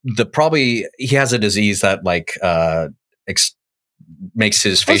the probably he has a disease that like makes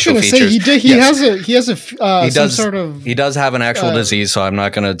his facial features. He does have an actual disease, so I'm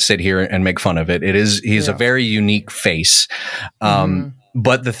not going to sit here and make fun of it. He's a very unique face.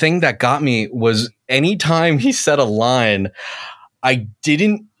 But the thing that got me was anytime he said a line, I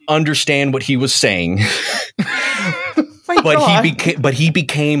didn't understand what he was saying. But he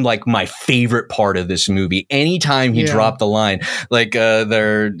became like my favorite part of this movie. Anytime he dropped the line, like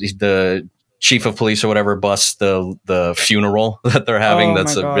the chief of police or whatever busts the funeral that they're having.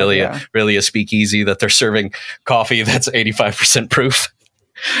 That's really a speakeasy that they're serving coffee that's 85% proof.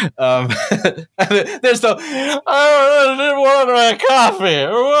 There's the I didn't want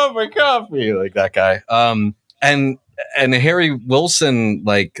my coffee like that guy. And Harry Wilson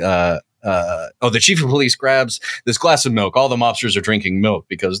the chief of police grabs this glass of milk. All the mobsters are drinking milk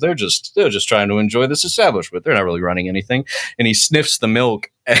because they're just trying to enjoy this establishment. They're not really running anything. And he sniffs the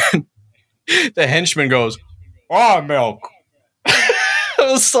milk, and the henchman goes, "Our milk." I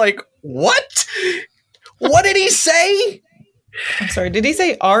was like, "What? What did he say?" I'm sorry. Did he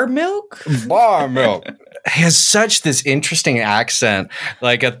say our milk? Bar milk. He has such this interesting accent.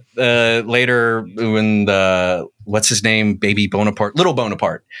 Like later when what's his name? Baby Bonaparte, Little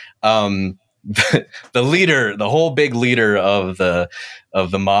Bonaparte. The leader, the whole big leader of the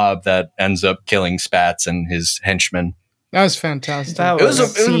mob that ends up killing Spatz and his henchmen. That was fantastic. It was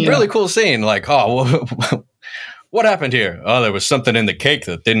a really cool scene. Like, oh, what happened here? Oh, there was something in the cake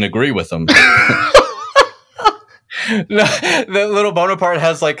that didn't agree with them. The Little Bonaparte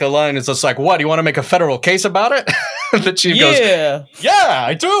has like a line. It's just like, "What? Do you want to make a federal case about it?" The chief goes, "Yeah,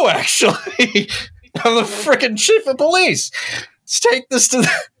 I do actually. I'm the freaking chief of police. Let's take this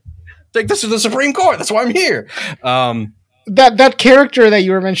to the Supreme Court. That's why I'm here." That character that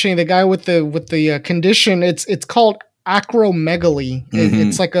you were mentioning, the guy with the condition, it's called acromegaly.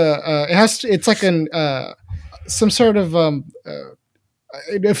 It's like some sort of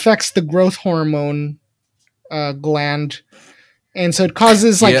it affects the growth hormone gland, and so it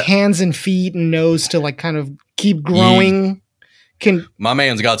causes like hands and feet and nose to like kind of keep growing. My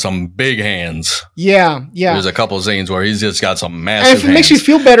man's got some big hands. Yeah. There's a couple of scenes where he's just got some massive hands. If it makes you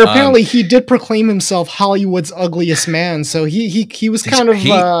feel better, apparently he did proclaim himself Hollywood's ugliest man. So he was kind of he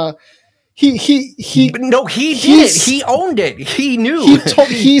did it. He owned it. He knew.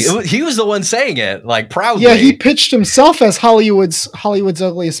 He was the one saying it, like, proudly. Yeah, he pitched himself as Hollywood's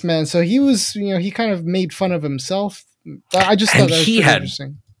ugliest man. So he was, he kind of made fun of himself. I just thought that was pretty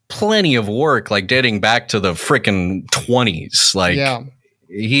interesting. Plenty of work, like dating back to the frickin' 20s. Like,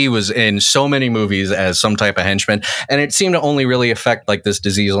 he was in so many movies as some type of henchman, and it seemed to only really affect, like, this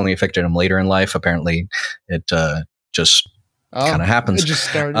disease only affected him later in life. Apparently, it just kind of happens. It just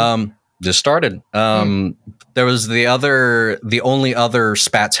started. Just started. There was the only other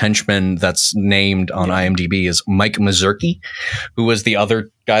Spats henchman that's named on IMDb is Mike Mazurki, who was the other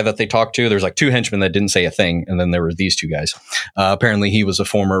guy that they talked to. There's like two henchmen that didn't say a thing, and then there were these two guys. Apparently, he was a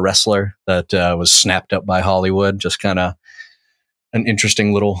former wrestler that was snapped up by Hollywood. Just kind of an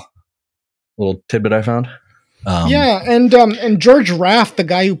interesting little tidbit I found. And George Raft, the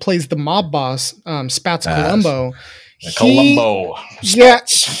guy who plays the mob boss, Spats Columbo.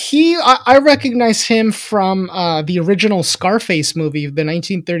 I recognize him from the original Scarface movie, the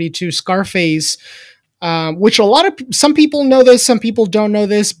 1932 Scarface, which some people know this, some people don't know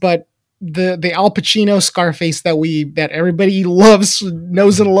this, but the Al Pacino Scarface that everybody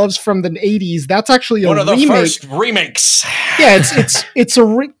knows and loves from the 80s, that's actually one of the first remakes. Yeah, it's a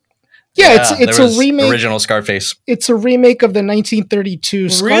remake. Original Scarface. It's a remake of the 1932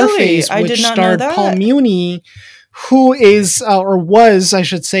 Scarface, which starred Paul Muni, who is or was, I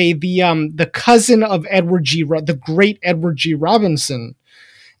should say, the cousin of the great Edward G. Robinson.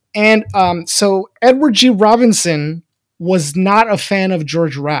 And so Edward G. Robinson was not a fan of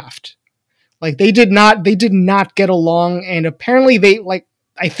George Raft. Like they did not get along, and apparently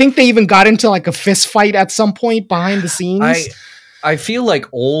I think they even got into like a fist fight at some point behind the scenes. I feel like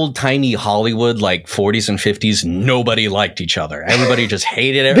old tiny Hollywood, like 40s and 50s, nobody liked each other. Everybody just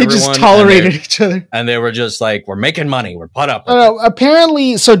hated everyone. They just tolerated each other. And they were just like, we're making money. We're put up.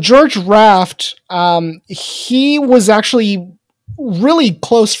 Apparently, so George Raft, he was actually really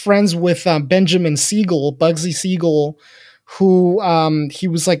close friends with Benjamin Siegel, Bugsy Siegel, who he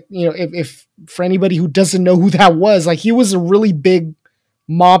was like, if for anybody who doesn't know who that was, like he was a really big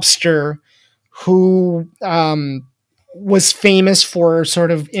mobster who was famous for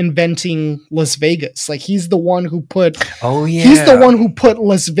sort of inventing Las Vegas. Like he's the one who put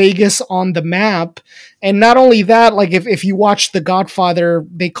Las Vegas on the map. And not only that, like if you watch The Godfather,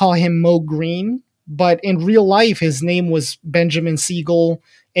 they call him Mo Green, but in real life, his name was Benjamin Siegel,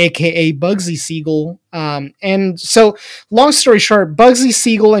 aka Bugsy Siegel. And so long story short, Bugsy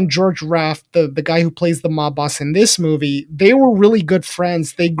Siegel and George Raft, the guy who plays the mob boss in this movie, they were really good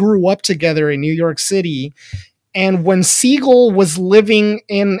friends. They grew up together in New York City. And when Siegel was living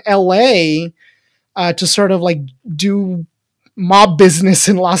in LA to sort of like do mob business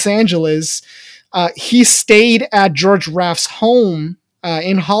in Los Angeles, he stayed at George Raft's home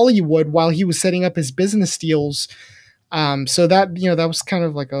in Hollywood while he was setting up his business deals. So that that was kind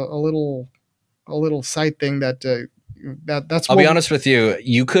of like a little side thing that's. I'll be honest with you.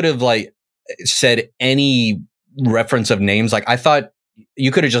 You could have like said any reference of names. Like I thought.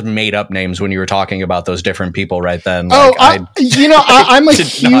 You could have just made up names when you were talking about those different people right then. Like, I'm a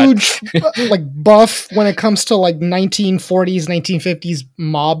huge like buff when it comes to like 1940s, 1950s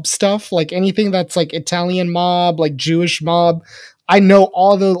mob stuff. Like anything that's like Italian mob, like Jewish mob. I know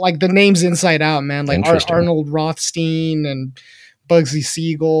all the names inside out, man. Like Arnold Rothstein and Bugsy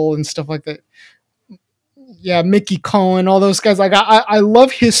Siegel and stuff like that. Yeah, Mickey Cohen, all those guys. Like I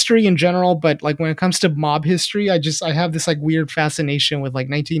love history in general, but like when it comes to mob history, I have this like weird fascination with like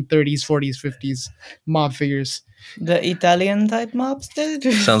 1930s, 40s, 50s mob figures. The Italian type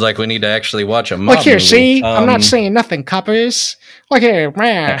mobster. Sounds like we need to actually watch a mob Look here, movie. see? I'm not saying nothing, coppers. Look here,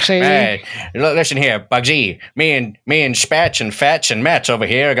 see? Hey, listen here, Bugsy. Me and Spats and Fats and Mats over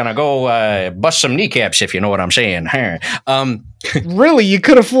here are gonna go bust some kneecaps, if you know what I'm saying. Really, you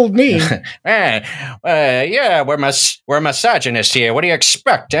could have fooled me. Yeah, we're misogynist here. What do you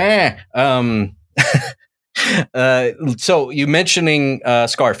expect, eh? So you mentioning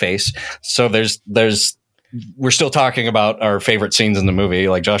Scarface. So there's we're still talking about our favorite scenes in the movie,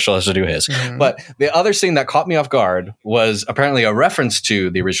 like Josh still has to do his. Mm-hmm. But the other scene that caught me off guard was apparently a reference to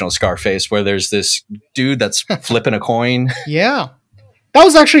the original Scarface, where there's this dude that's flipping a coin. Yeah. That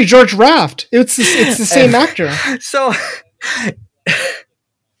was actually George Raft. It's the same actor. So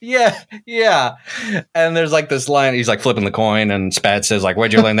yeah. And there's like this line, he's like flipping the coin, and Spad says like,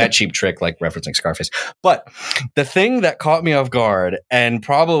 where'd you learn that cheap trick? Like referencing Scarface. But the thing that caught me off guard, and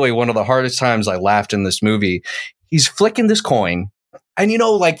probably one of the hardest times I laughed in this movie, he's flicking this coin. And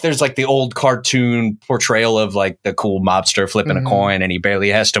like there's like the old cartoon portrayal of like the cool mobster flipping a coin, and he barely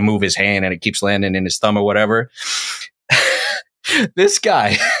has to move his hand and it keeps landing in his thumb or whatever. This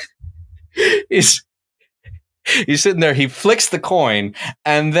guy he's sitting there, he flicks the coin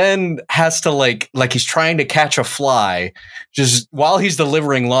and then has to like he's trying to catch a fly, just while he's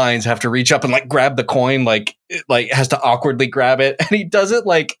delivering lines, have to reach up and like grab the coin, like has to awkwardly grab it. And he does it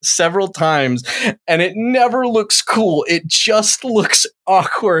like several times and it never looks cool. It just looks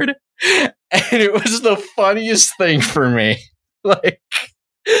awkward. And it was the funniest thing for me. Like,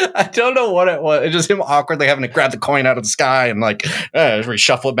 I don't know what it was. It's just him awkwardly having to grab the coin out of the sky and like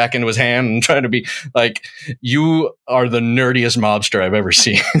reshuffle it back into his hand and trying to be like, you are the nerdiest mobster I've ever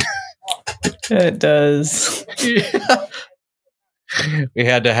seen. It does. Yeah. We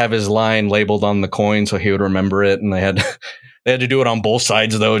had to have his line labeled on the coin so he would remember it, and they had to do it on both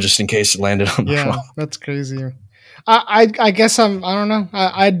sides though, just in case it landed on the wrong. That's crazy. I guess I don't know.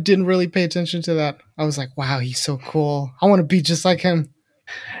 I didn't really pay attention to that. I was like, wow, he's so cool. I want to be just like him.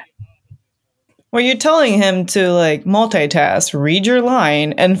 Well, you're telling him to like multitask, read your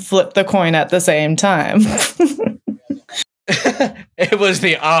line, and flip the coin at the same time. It was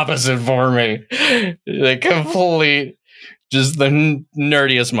the opposite for me. The complete, just the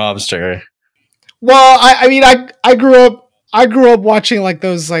nerdiest mobster. Well, I mean, I grew up watching like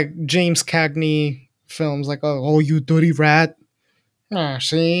those like James Cagney films, like oh you dirty rat.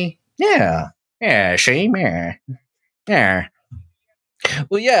 See? Yeah, see, yeah.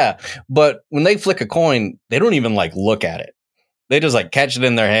 Well, yeah, but when they flick a coin, they don't even like look at it. They just like catch it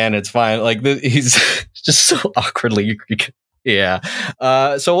in their hand. It's fine. Like he's just so awkwardly. Yeah.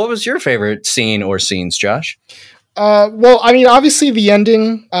 So what was your favorite scene or scenes, Josh? Well, I mean, obviously the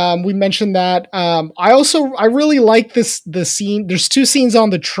ending, we mentioned that. I really like the scene. There's two scenes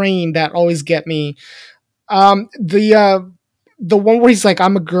on the train that always get me. The one where he's like,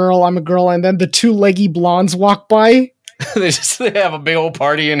 I'm a girl. And then the two leggy blondes walk by. they have a big old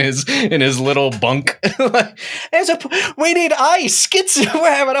party in his little bunk. Like, we need ice.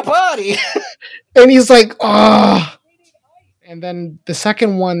 We're having a party. And he's like, oh. And then the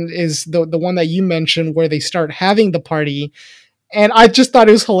second one is the one that you mentioned where they start having the party. And I just thought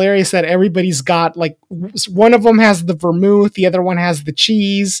it was hilarious that everybody's got like, one of them has the vermouth, the other one has the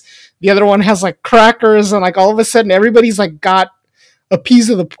cheese, the other one has like crackers, and like all of a sudden everybody's like got a piece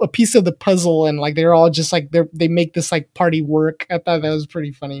of the puzzle, and like they're all just like they make this like party work. I thought that was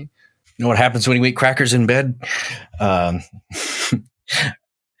pretty funny. You know what happens when you eat crackers in bed? I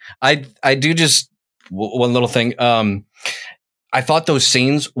do just one little thing. I thought those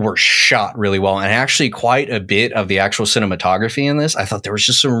scenes were shot really well, and actually quite a bit of the actual cinematography in this. I thought there was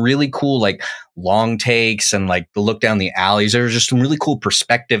just some really cool, like long takes and like the look down the alleys. There was just some really cool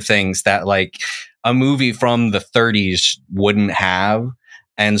perspective things that like a movie from the 30s wouldn't have.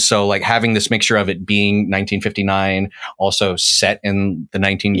 And so like having this mixture of it being 1959, also set in the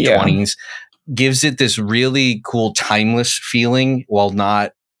 1920s, gives it this really cool timeless feeling while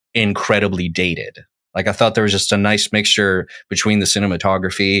not incredibly dated. Like I thought there was just a nice mixture between the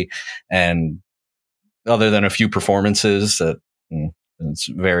cinematography and other than a few performances that it's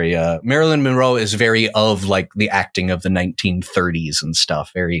very, Marilyn Monroe is very of like the acting of the 1930s and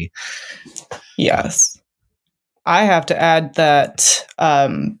stuff. Very. Yes. I have to add that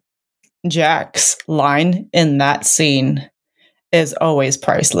Jack's line in that scene is always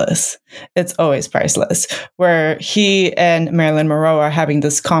priceless. It's always priceless. Where he and Marilyn Monroe are having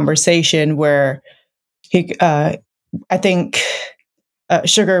this conversation where he, I think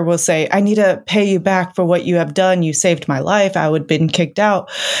Sugar will say, I need to pay you back for what you have done. You saved my life. I would have been kicked out.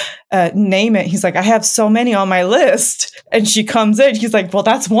 Name it. He's like, I have so many on my list. And she comes in. He's like, well,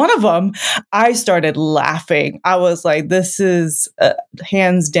 that's one of them. I started laughing. I was like, this is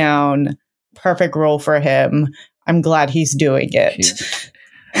hands down perfect role for him. I'm glad he's doing it.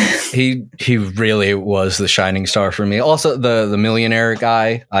 He really was the shining star for me. Also, the millionaire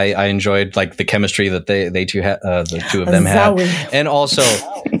guy, I enjoyed like the chemistry that they two had, the two of them had, and also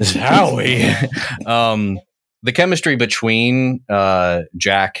Zowie, the chemistry between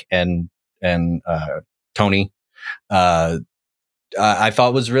Jack and Tony, I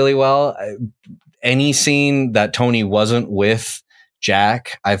thought was really well. Any scene that Tony wasn't with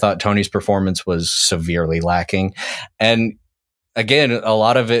Jack, I thought Tony's performance was severely lacking, and again, a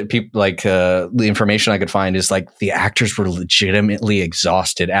lot of it, people like the information I could find is like the actors were legitimately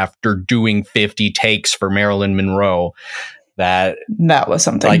exhausted after doing 50 takes for Marilyn Monroe. That was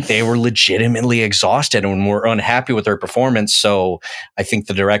something. Like they were legitimately exhausted and were unhappy with their performance. So I think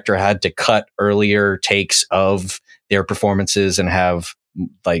the director had to cut earlier takes of their performances and have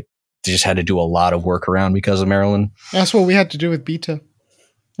like they just had to do a lot of work around because of Marilyn. That's what we had to do with Beta.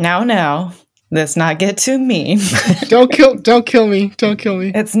 Now. Let's not get too mean. Don't kill me.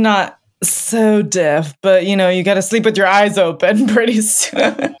 It's not so deaf, but you know, you got to sleep with your eyes open pretty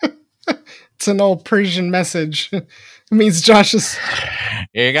soon. It's an old Persian message. It means Josh is...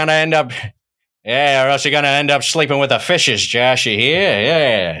 You're going to end up... Yeah, or else you're going to end up sleeping with the fishes, Josh. You hear?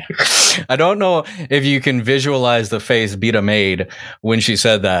 Yeah. I don't know if you can visualize the face Beta made when she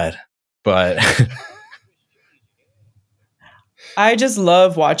said that, but... I just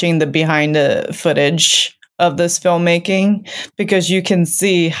love watching the behind the footage of this filmmaking, because you can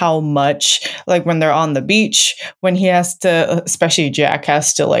see how much, like when they're on the beach, when he has to, especially Jack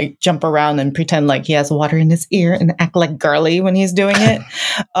has to like jump around and pretend like he has water in his ear and act like girly when he's doing it.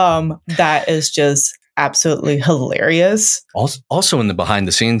 That is just absolutely hilarious. Also in the behind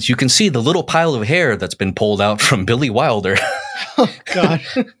the scenes, you can see the little pile of hair that's been pulled out from Billy Wilder. Oh God.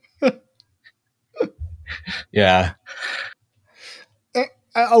 Yeah.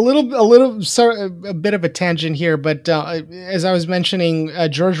 Sorry, a bit of a tangent here, but as I was mentioning,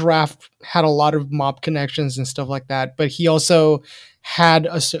 George Raft had a lot of mob connections and stuff like that, but he also had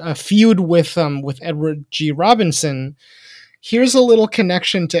a feud with Edward G. Robinson. Here's a little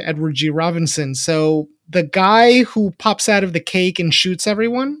connection to Edward G. Robinson. So the guy who pops out of the cake and shoots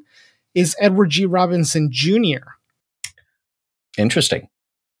everyone is Edward G. Robinson Jr. Interesting.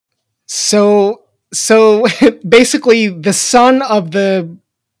 So basically, the son of the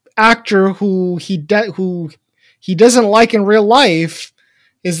actor who he doesn't like in real life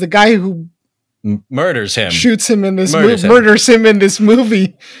is the guy who murders him, shoots him in this murders him in this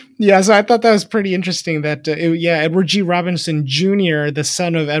movie. Yeah, so I thought that was pretty interesting. That Edward G. Robinson Jr., the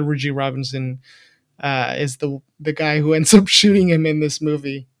son of Edward G. Robinson, is the guy who ends up shooting him in this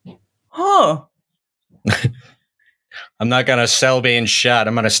movie. Huh. I'm not gonna sell being shot.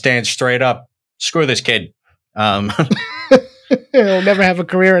 I'm gonna stand straight up. Screw this kid. He'll never have a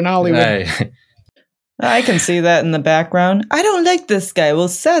career in Hollywood. I can see that in the background. I don't like this guy. Well,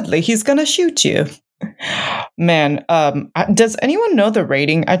 sadly, he's gonna shoot you. Man, does anyone know the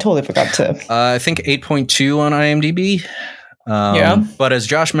rating? I totally forgot to. I think 8.2 on IMDb. Yeah. But as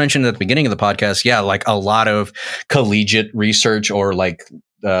Josh mentioned at the beginning of the podcast, yeah, like a lot of collegiate research or like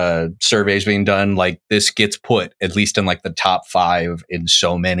surveys being done, like this gets put at least in like the top 5 in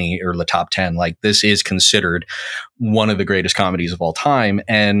so many, or the top 10. Like this is considered one of the greatest comedies of all time.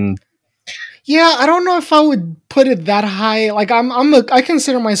 And yeah, I don't know if I would put it that high. Like I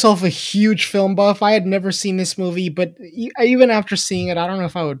consider myself a huge film buff. I had never seen this movie, but even after seeing it, I don't know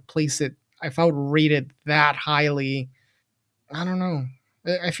if I would rate it that highly. I don't know.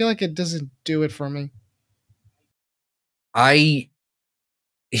 I feel like it doesn't do it for me. I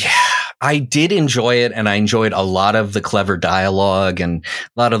did enjoy it, and I enjoyed a lot of the clever dialogue and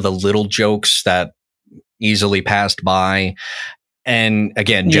a lot of the little jokes that easily passed by. And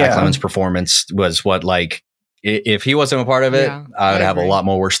again, Jack Lemmon's performance was what, like, if he wasn't a part of it, I would have a lot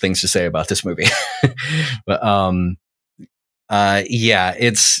more worse things to say about this movie. But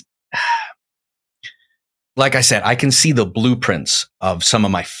it's like I said, I can see the blueprints of some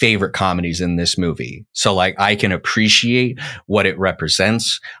of my favorite comedies in this movie. So like I can appreciate what it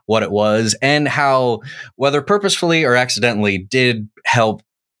represents, what it was, and how, whether purposefully or accidentally, did help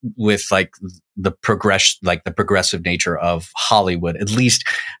with like the progressive nature of Hollywood, at least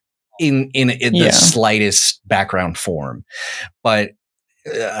in the slightest background form. But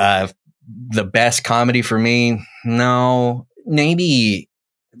the best comedy for me, no, maybe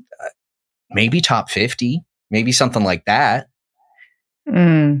top 50, maybe something like that.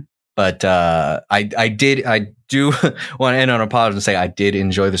 But I do want to end on a positive and say I did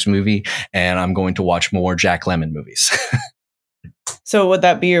enjoy this movie, and I'm going to watch more Jack Lemmon movies. So would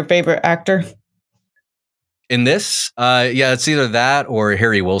that be your favorite actor in this? It's either that or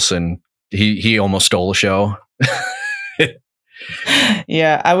Harry Wilson. He almost stole a show.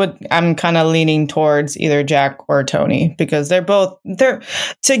 Yeah, I'm kind of leaning towards either Jack or Tony, because they're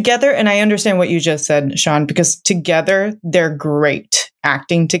together. And I understand what you just said, Sean, because together they're great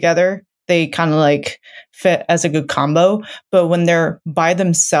acting together. They kind of like fit as a good combo. But when they're by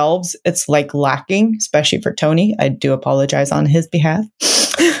themselves, it's like lacking, especially for Tony. I do apologize on his behalf.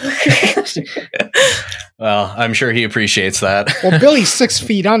 Well, I'm sure he appreciates that. Well, Billy's 6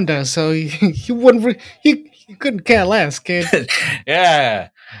 feet under, so he wouldn't. You couldn't care less, kid. Yeah.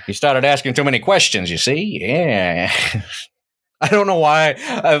 You started asking too many questions, you see? Yeah. I don't know why.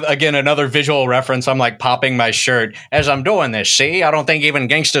 Again, another visual reference. I'm like popping my shirt as I'm doing this. See? I don't think even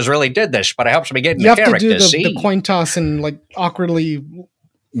gangsters really did this, but it helps me get in the character. You have to do the coin toss and like awkwardly.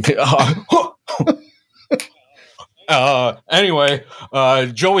 Anyway,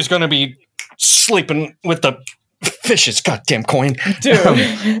 Joey's going to be sleeping with the fish's goddamn coin. Dude.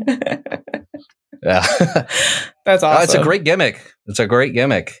 Yeah, that's awesome. It's a great gimmick.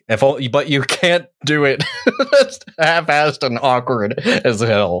 But you can't do it half-assed and awkward as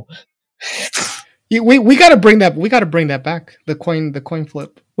hell. We got to bring that. We got to bring that back. The coin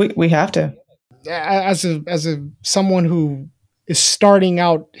flip. We have to. As someone who is starting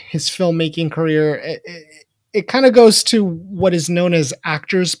out his filmmaking career, it kind of goes to what is known as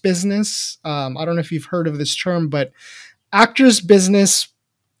actor's business. I don't know if you've heard of this term, but actor's business,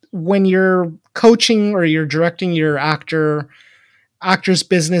 when you're coaching or you're directing your actor's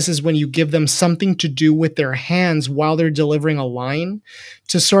business is when you give them something to do with their hands while they're delivering a line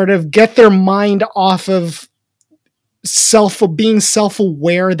to sort of get their mind off of being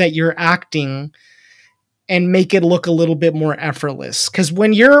self-aware that you're acting and make it look a little bit more effortless. Because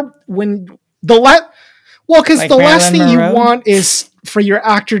the last thing you want is for your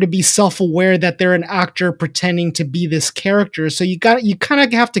actor to be self-aware that they're an actor pretending to be this character. So you kind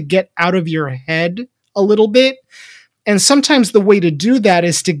of have to get out of your head a little bit. And sometimes the way to do that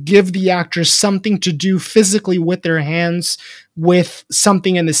is to give the actors something to do physically with their hands with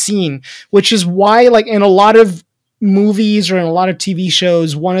something in the scene, which is why, like, in a lot of movies or in a lot of TV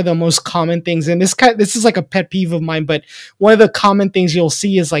shows, one of the most common things, and this is like a pet peeve of mine, but one of the common things you'll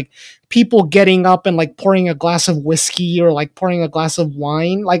see is like people getting up and like pouring a glass of whiskey or like pouring a glass of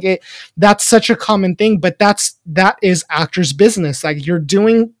wine. That's such a common thing, but that is actors' business. Like you're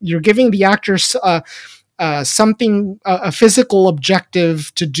giving the actors something, a physical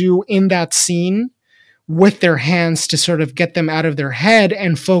objective to do in that scene with their hands to sort of get them out of their head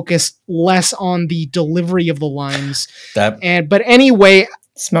and focus less on the delivery of the lines. But anyway,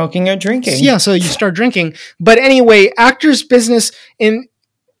 smoking or drinking. Yeah, so you start drinking. But anyway, actors' business, in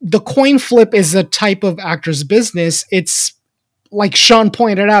the coin flip is a type of actors' business. It's like Sean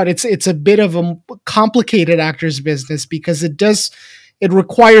pointed out, it's a bit of a complicated actors' business because it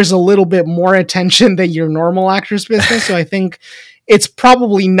requires a little bit more attention than your normal actor's business. So I think it's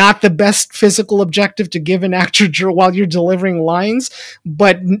probably not the best physical objective to give an actor while you're delivering lines,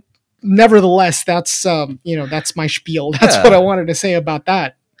 but nevertheless, that's my spiel. That's what I wanted to say about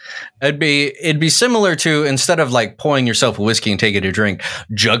that. It'd be similar to, instead of like pouring yourself a whiskey and taking a drink,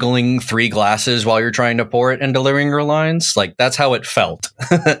 juggling 3 glasses while you're trying to pour it and delivering your lines. Like that's how it felt.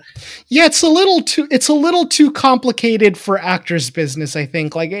 Yeah, it's a little too complicated for actors' business, I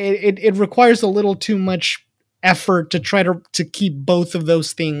think. Like it requires a little too much effort to try to keep both of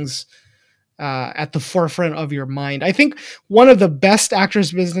those things at the forefront of your mind. I think one of the best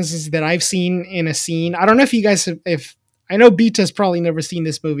actors' businesses that I've seen in a scene, I don't know if you guys I know Beta's probably never seen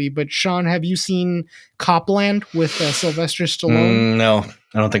this movie, but Sean, have you seen Copland with Sylvester Stallone? No,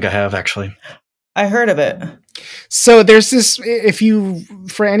 I don't think I have, actually. I heard of it. So there's this,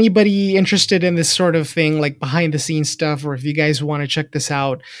 for anybody interested in this sort of thing, like behind the scenes stuff, or if you guys want to check this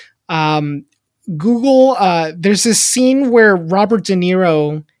out, Google, there's this scene where Robert De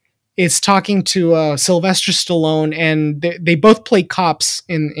Niro is talking to Sylvester Stallone, and they both play cops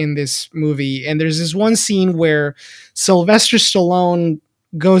in this movie. And there's this one scene where Sylvester Stallone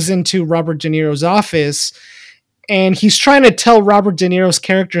goes into Robert De Niro's office, and he's trying to tell Robert De Niro's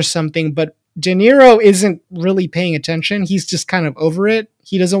character something, but De Niro isn't really paying attention. He's just kind of over it.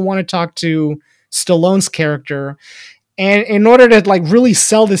 He doesn't want to talk to Stallone's character. And in order to like really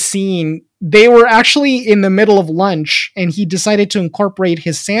sell the scene, they were actually in the middle of lunch, and he decided to incorporate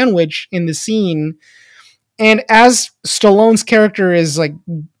his sandwich in the scene. And as Stallone's character is like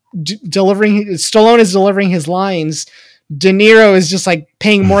Stallone is delivering his lines, De Niro is just like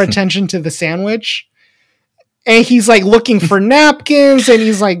paying more attention to the sandwich. And he's like looking for napkins, and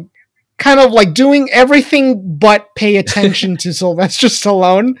he's like kind of like doing everything but pay attention to Sylvester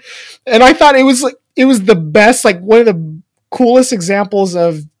Stallone. And I thought it was the best, like one of the coolest examples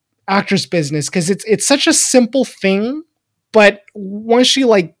of actors' business, because it's such a simple thing, but once you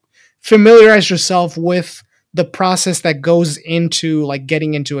like familiarize yourself with the process that goes into like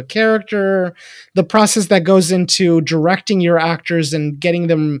getting into a character, the process that goes into directing your actors and getting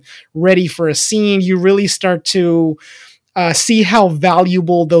them ready for a scene, you really start to see how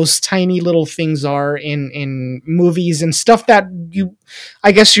valuable those tiny little things are in movies and stuff that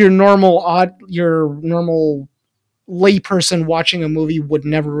I guess your normal layperson watching a movie would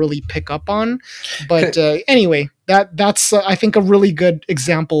never really pick up on. But anyway, that's I think a really good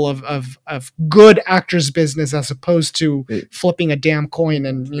example of good actors' business, as opposed to flipping a damn coin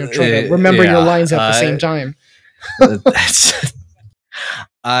and trying to remember your lines at the same time.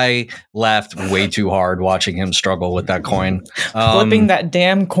 I laughed way too hard watching him struggle with that coin. Flipping that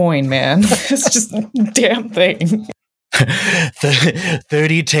damn coin, man. It's just a damn thing.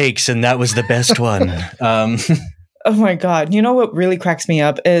 30 takes, and that was the best one. Oh my God. You know what really cracks me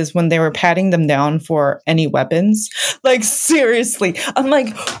up is when they were patting them down for any weapons. Like, seriously. I'm like,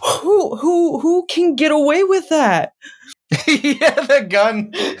 who can get away with that? Yeah, the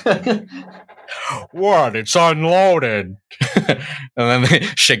gun. What? It's unloaded. And then they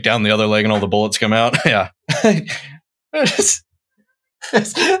shake down the other leg and all the bullets come out. Yeah. There's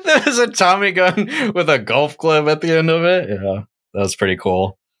a Tommy gun with a golf club at the end of it. Yeah, that was pretty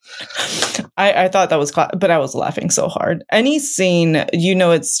cool. I thought that was, but I was laughing so hard. Any scene,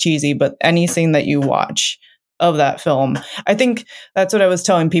 it's cheesy, but any scene that you watch of that film, I think that's what I was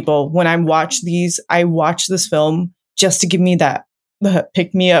telling people when I watch these. I watch this film just to give me that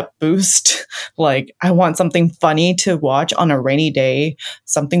pick me up boost. Like, I want something funny to watch on a rainy day,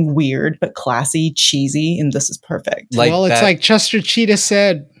 something weird but classy, cheesy, and this is perfect. It's like Chester Cheetah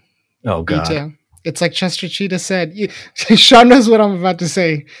said. Oh God. Vita. It's like Chester Cheetah said. Sean knows what I'm about to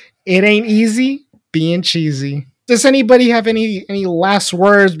say. It ain't easy being cheesy. Does anybody have any last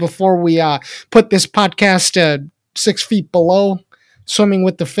words before we put this podcast 6 feet below, swimming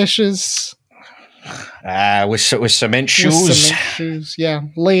with the fishes? With cement shoes. With cement shoes, yeah.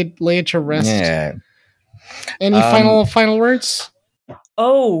 Lay it to rest. Yeah. Any final words?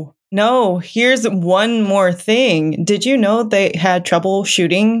 Oh no! Here's one more thing. Did you know they had trouble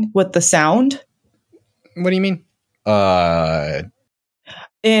shooting with the sound? What do you mean?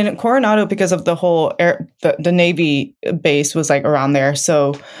 In Coronado, because of the whole the Navy base was like around there.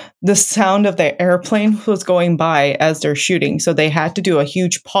 So the sound of the airplane was going by as they're shooting. So they had to do a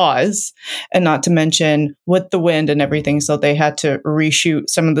huge pause, and not to mention with the wind and everything. So they had to reshoot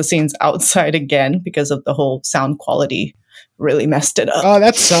some of the scenes outside again because of the whole sound quality really messed it up. Oh,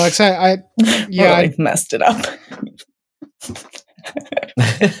 that sucks. I messed it up.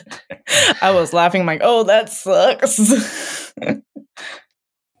 I was laughing. I'm like, oh, that sucks.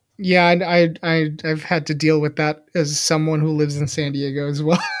 Yeah, I've had to deal with that as someone who lives in San Diego as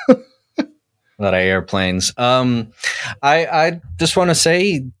well. A lot of airplanes. I just want to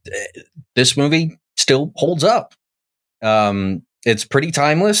say this movie still holds up. It's pretty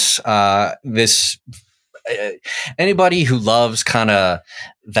timeless. Anybody who loves kind of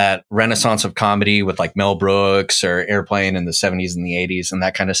that renaissance of comedy with like Mel Brooks or Airplane in the 70s and the 80s and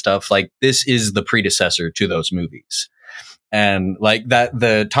that kind of stuff, like this is the predecessor to those movies. And like that,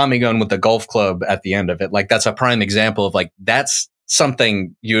 the Tommy gun with the golf club at the end of it, like that's a prime example of like, that's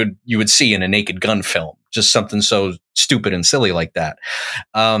something you would see in a Naked Gun film, just something so stupid and silly like that.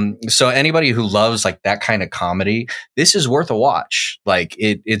 So anybody who loves like that kind of comedy, this is worth a watch. Like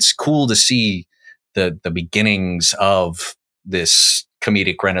it's cool to see the beginnings of this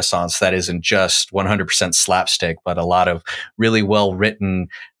comedic renaissance that isn't just 100% slapstick, but a lot of really well written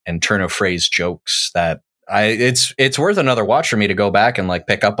and turn of phrase jokes that it's worth another watch for me to go back and like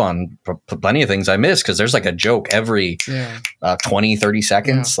pick up on plenty of things I missed, because there's like a joke every 20, 30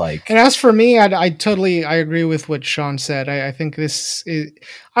 seconds. Yeah. Like, and as for me, I totally agree with what Sean said. I think this is,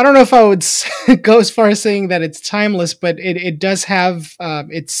 I don't know if I would go as far as saying that it's timeless, but it does have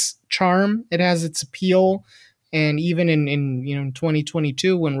its charm. It has its appeal. And even in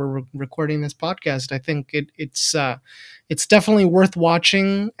 2022, when we're recording this podcast, I think it's definitely worth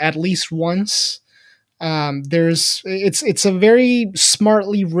watching at least once. It's a very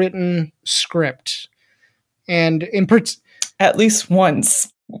smartly written script, and at least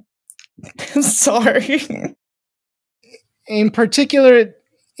once. Sorry. In particular,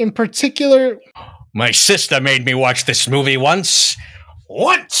 my sister made me watch this movie once.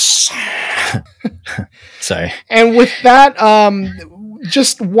 Sorry. And with that,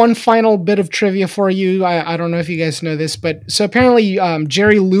 just one final bit of trivia for you. I don't know if you guys know this, but so apparently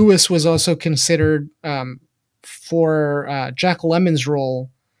Jerry Lewis was also considered for Jack Lemmon's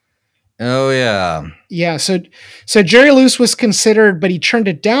role. Oh, yeah. Yeah, so Jerry Lewis was considered, but he turned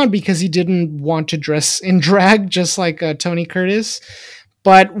it down because he didn't want to dress in drag, just like Tony Curtis.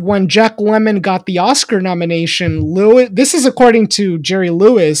 But when Jack Lemmon got the Oscar nomination, this is according to Jerry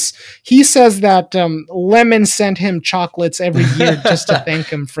Lewis, he says that Lemmon sent him chocolates every year just to thank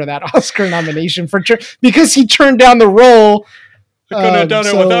him for that Oscar nomination because he turned down the role. I couldn't have done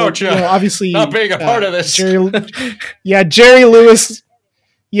it without you. Obviously, not being a part of this. Jerry Lewis.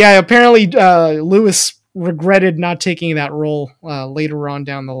 Yeah, apparently Lewis regretted not taking that role later on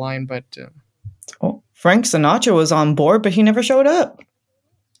down the line. But Frank Sinatra was on board, but he never showed up.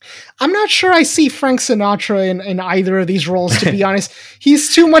 I'm not sure I see Frank Sinatra in either of these roles, to be honest.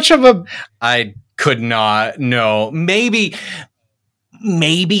 He's too much of a... I could not. No. Maybe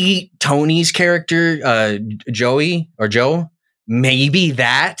Tony's character, Joey or Joe. Maybe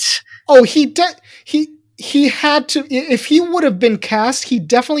that. Oh, he had to... If he would have been cast, he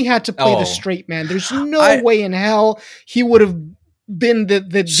definitely had to play the straight man. There's no way in hell he would have been the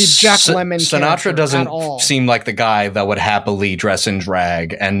Jack Lemmon. Sinatra doesn't seem like the guy that would happily dress in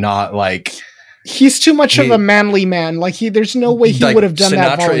drag and not like. He's too much of a manly man. Like there's no way he would have done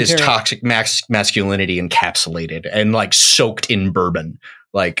that voluntarily. Sinatra is toxic masculinity encapsulated and like soaked in bourbon.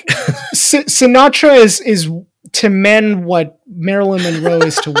 Like Sinatra is to men what Marilyn Monroe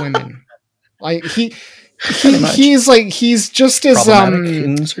is to women. Like he's just as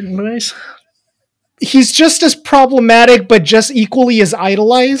in certain ways. he's just as problematic, but just equally as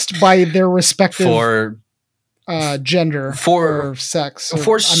idolized by their respective gender or sex.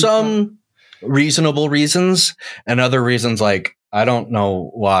 For some reasonable reasons, and other reasons like I don't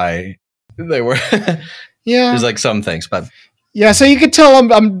know why they were. Yeah, there's like some things, but yeah. So you could tell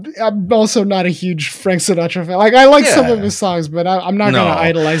I'm also not a huge Frank Sinatra fan. Like I like some of his songs, but I'm not gonna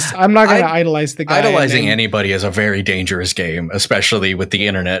idolize. I'm not gonna idolize the guy. Idolizing anybody is a very dangerous game, especially with the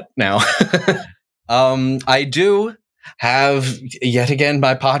internet now. I do have yet again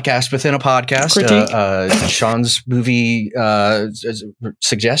my podcast within a podcast. Sean's movie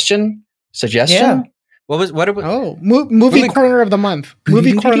suggestion. Yeah. Movie corner of the month.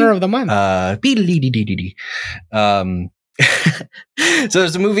 Movie corner of the month. So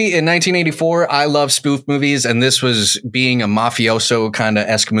there's a movie in 1984. I love spoof movies, and this was being a mafioso kind of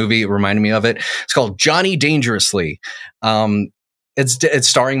esque movie. It reminded me of it. It's called Johnny Dangerously. It's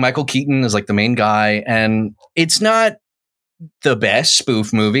starring Michael Keaton as like the main guy, and it's not the best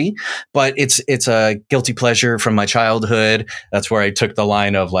spoof movie, but it's a guilty pleasure from my childhood. That's where I took the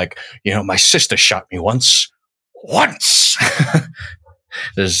line of like, my sister shot me once.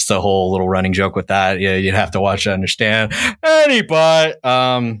 There's the whole little running joke with that. Yeah, you'd have to watch to understand. But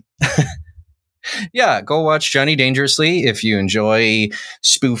yeah, go watch Johnny Dangerously if you enjoy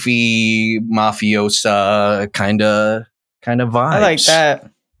spoofy mafiosa kind of vibes. I like that.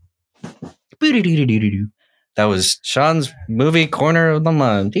 That was Sean's movie corner of the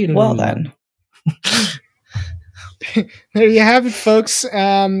month. Well then. There you have it, folks.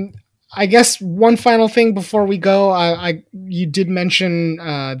 I guess one final thing before we go. You did mention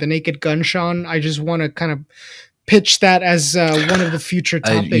the Naked Gun, Sean. I just want to kind of pitch that as one of the future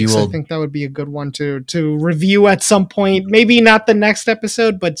topics. I think that would be a good one to review at some point. Maybe not the next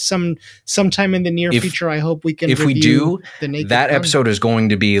episode, but sometime in the near future. I hope we can. If we do, the Naked Gun episode is going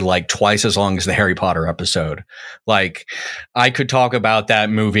to be like twice as long as the Harry Potter episode. Like, I could talk about that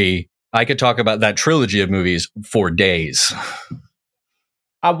movie. I could talk about that trilogy of movies for days.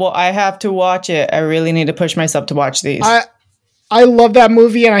 Well, I have to watch it. I really need to push myself to watch these. I love that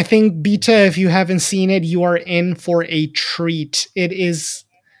movie, and I think, Beta, if you haven't seen it, you are in for a treat. It's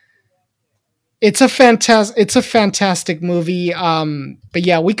a fantastic movie. But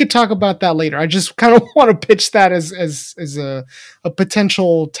yeah, we could talk about that later. I just kind of want to pitch that as a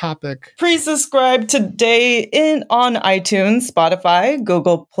potential topic. Please subscribe today on iTunes, Spotify,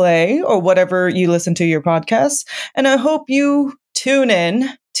 Google Play, or whatever you listen to your podcasts. And I hope you tune in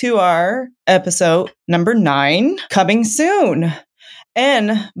to our episode number 9 coming soon.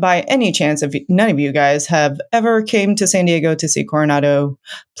 And by any chance, if none of you guys have ever came to San Diego to see Coronado,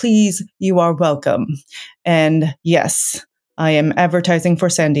 please, you are welcome. And yes, I am advertising for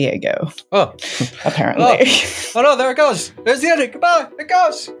San Diego. Oh, apparently. Oh no, there it goes. There's the ending. Goodbye. It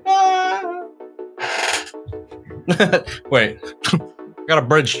goes. Wait, we got a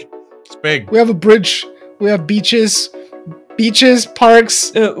bridge. It's big. We have a bridge. We have beaches,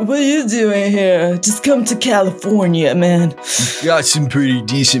 parks. What are you doing here? Just come to California, man. Got some pretty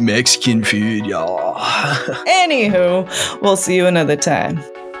decent Mexican food, y'all. Anywho, we'll see you another time.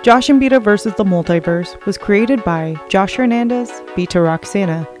 Josh and Beta vs. the Multiverse was created by Josh Hernandez, Beta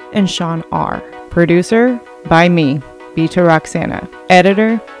Roxana, and Sean R. Producer by me, Beta Roxana.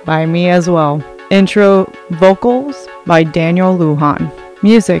 Editor by me as well. Intro vocals by Daniel Lujan.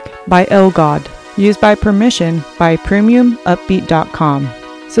 Music by Elgod. Used by permission by premiumupbeat.com.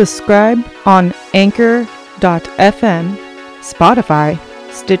 Subscribe on Anchor.fm, Spotify,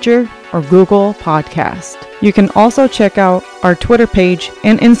 Stitcher, or Google Podcast. You can also check out our Twitter page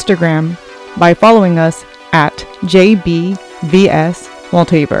and Instagram by following us at JBVS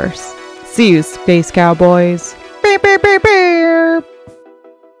Multiverse. See you, Space Cowboys. Beep, beep, beep, beep.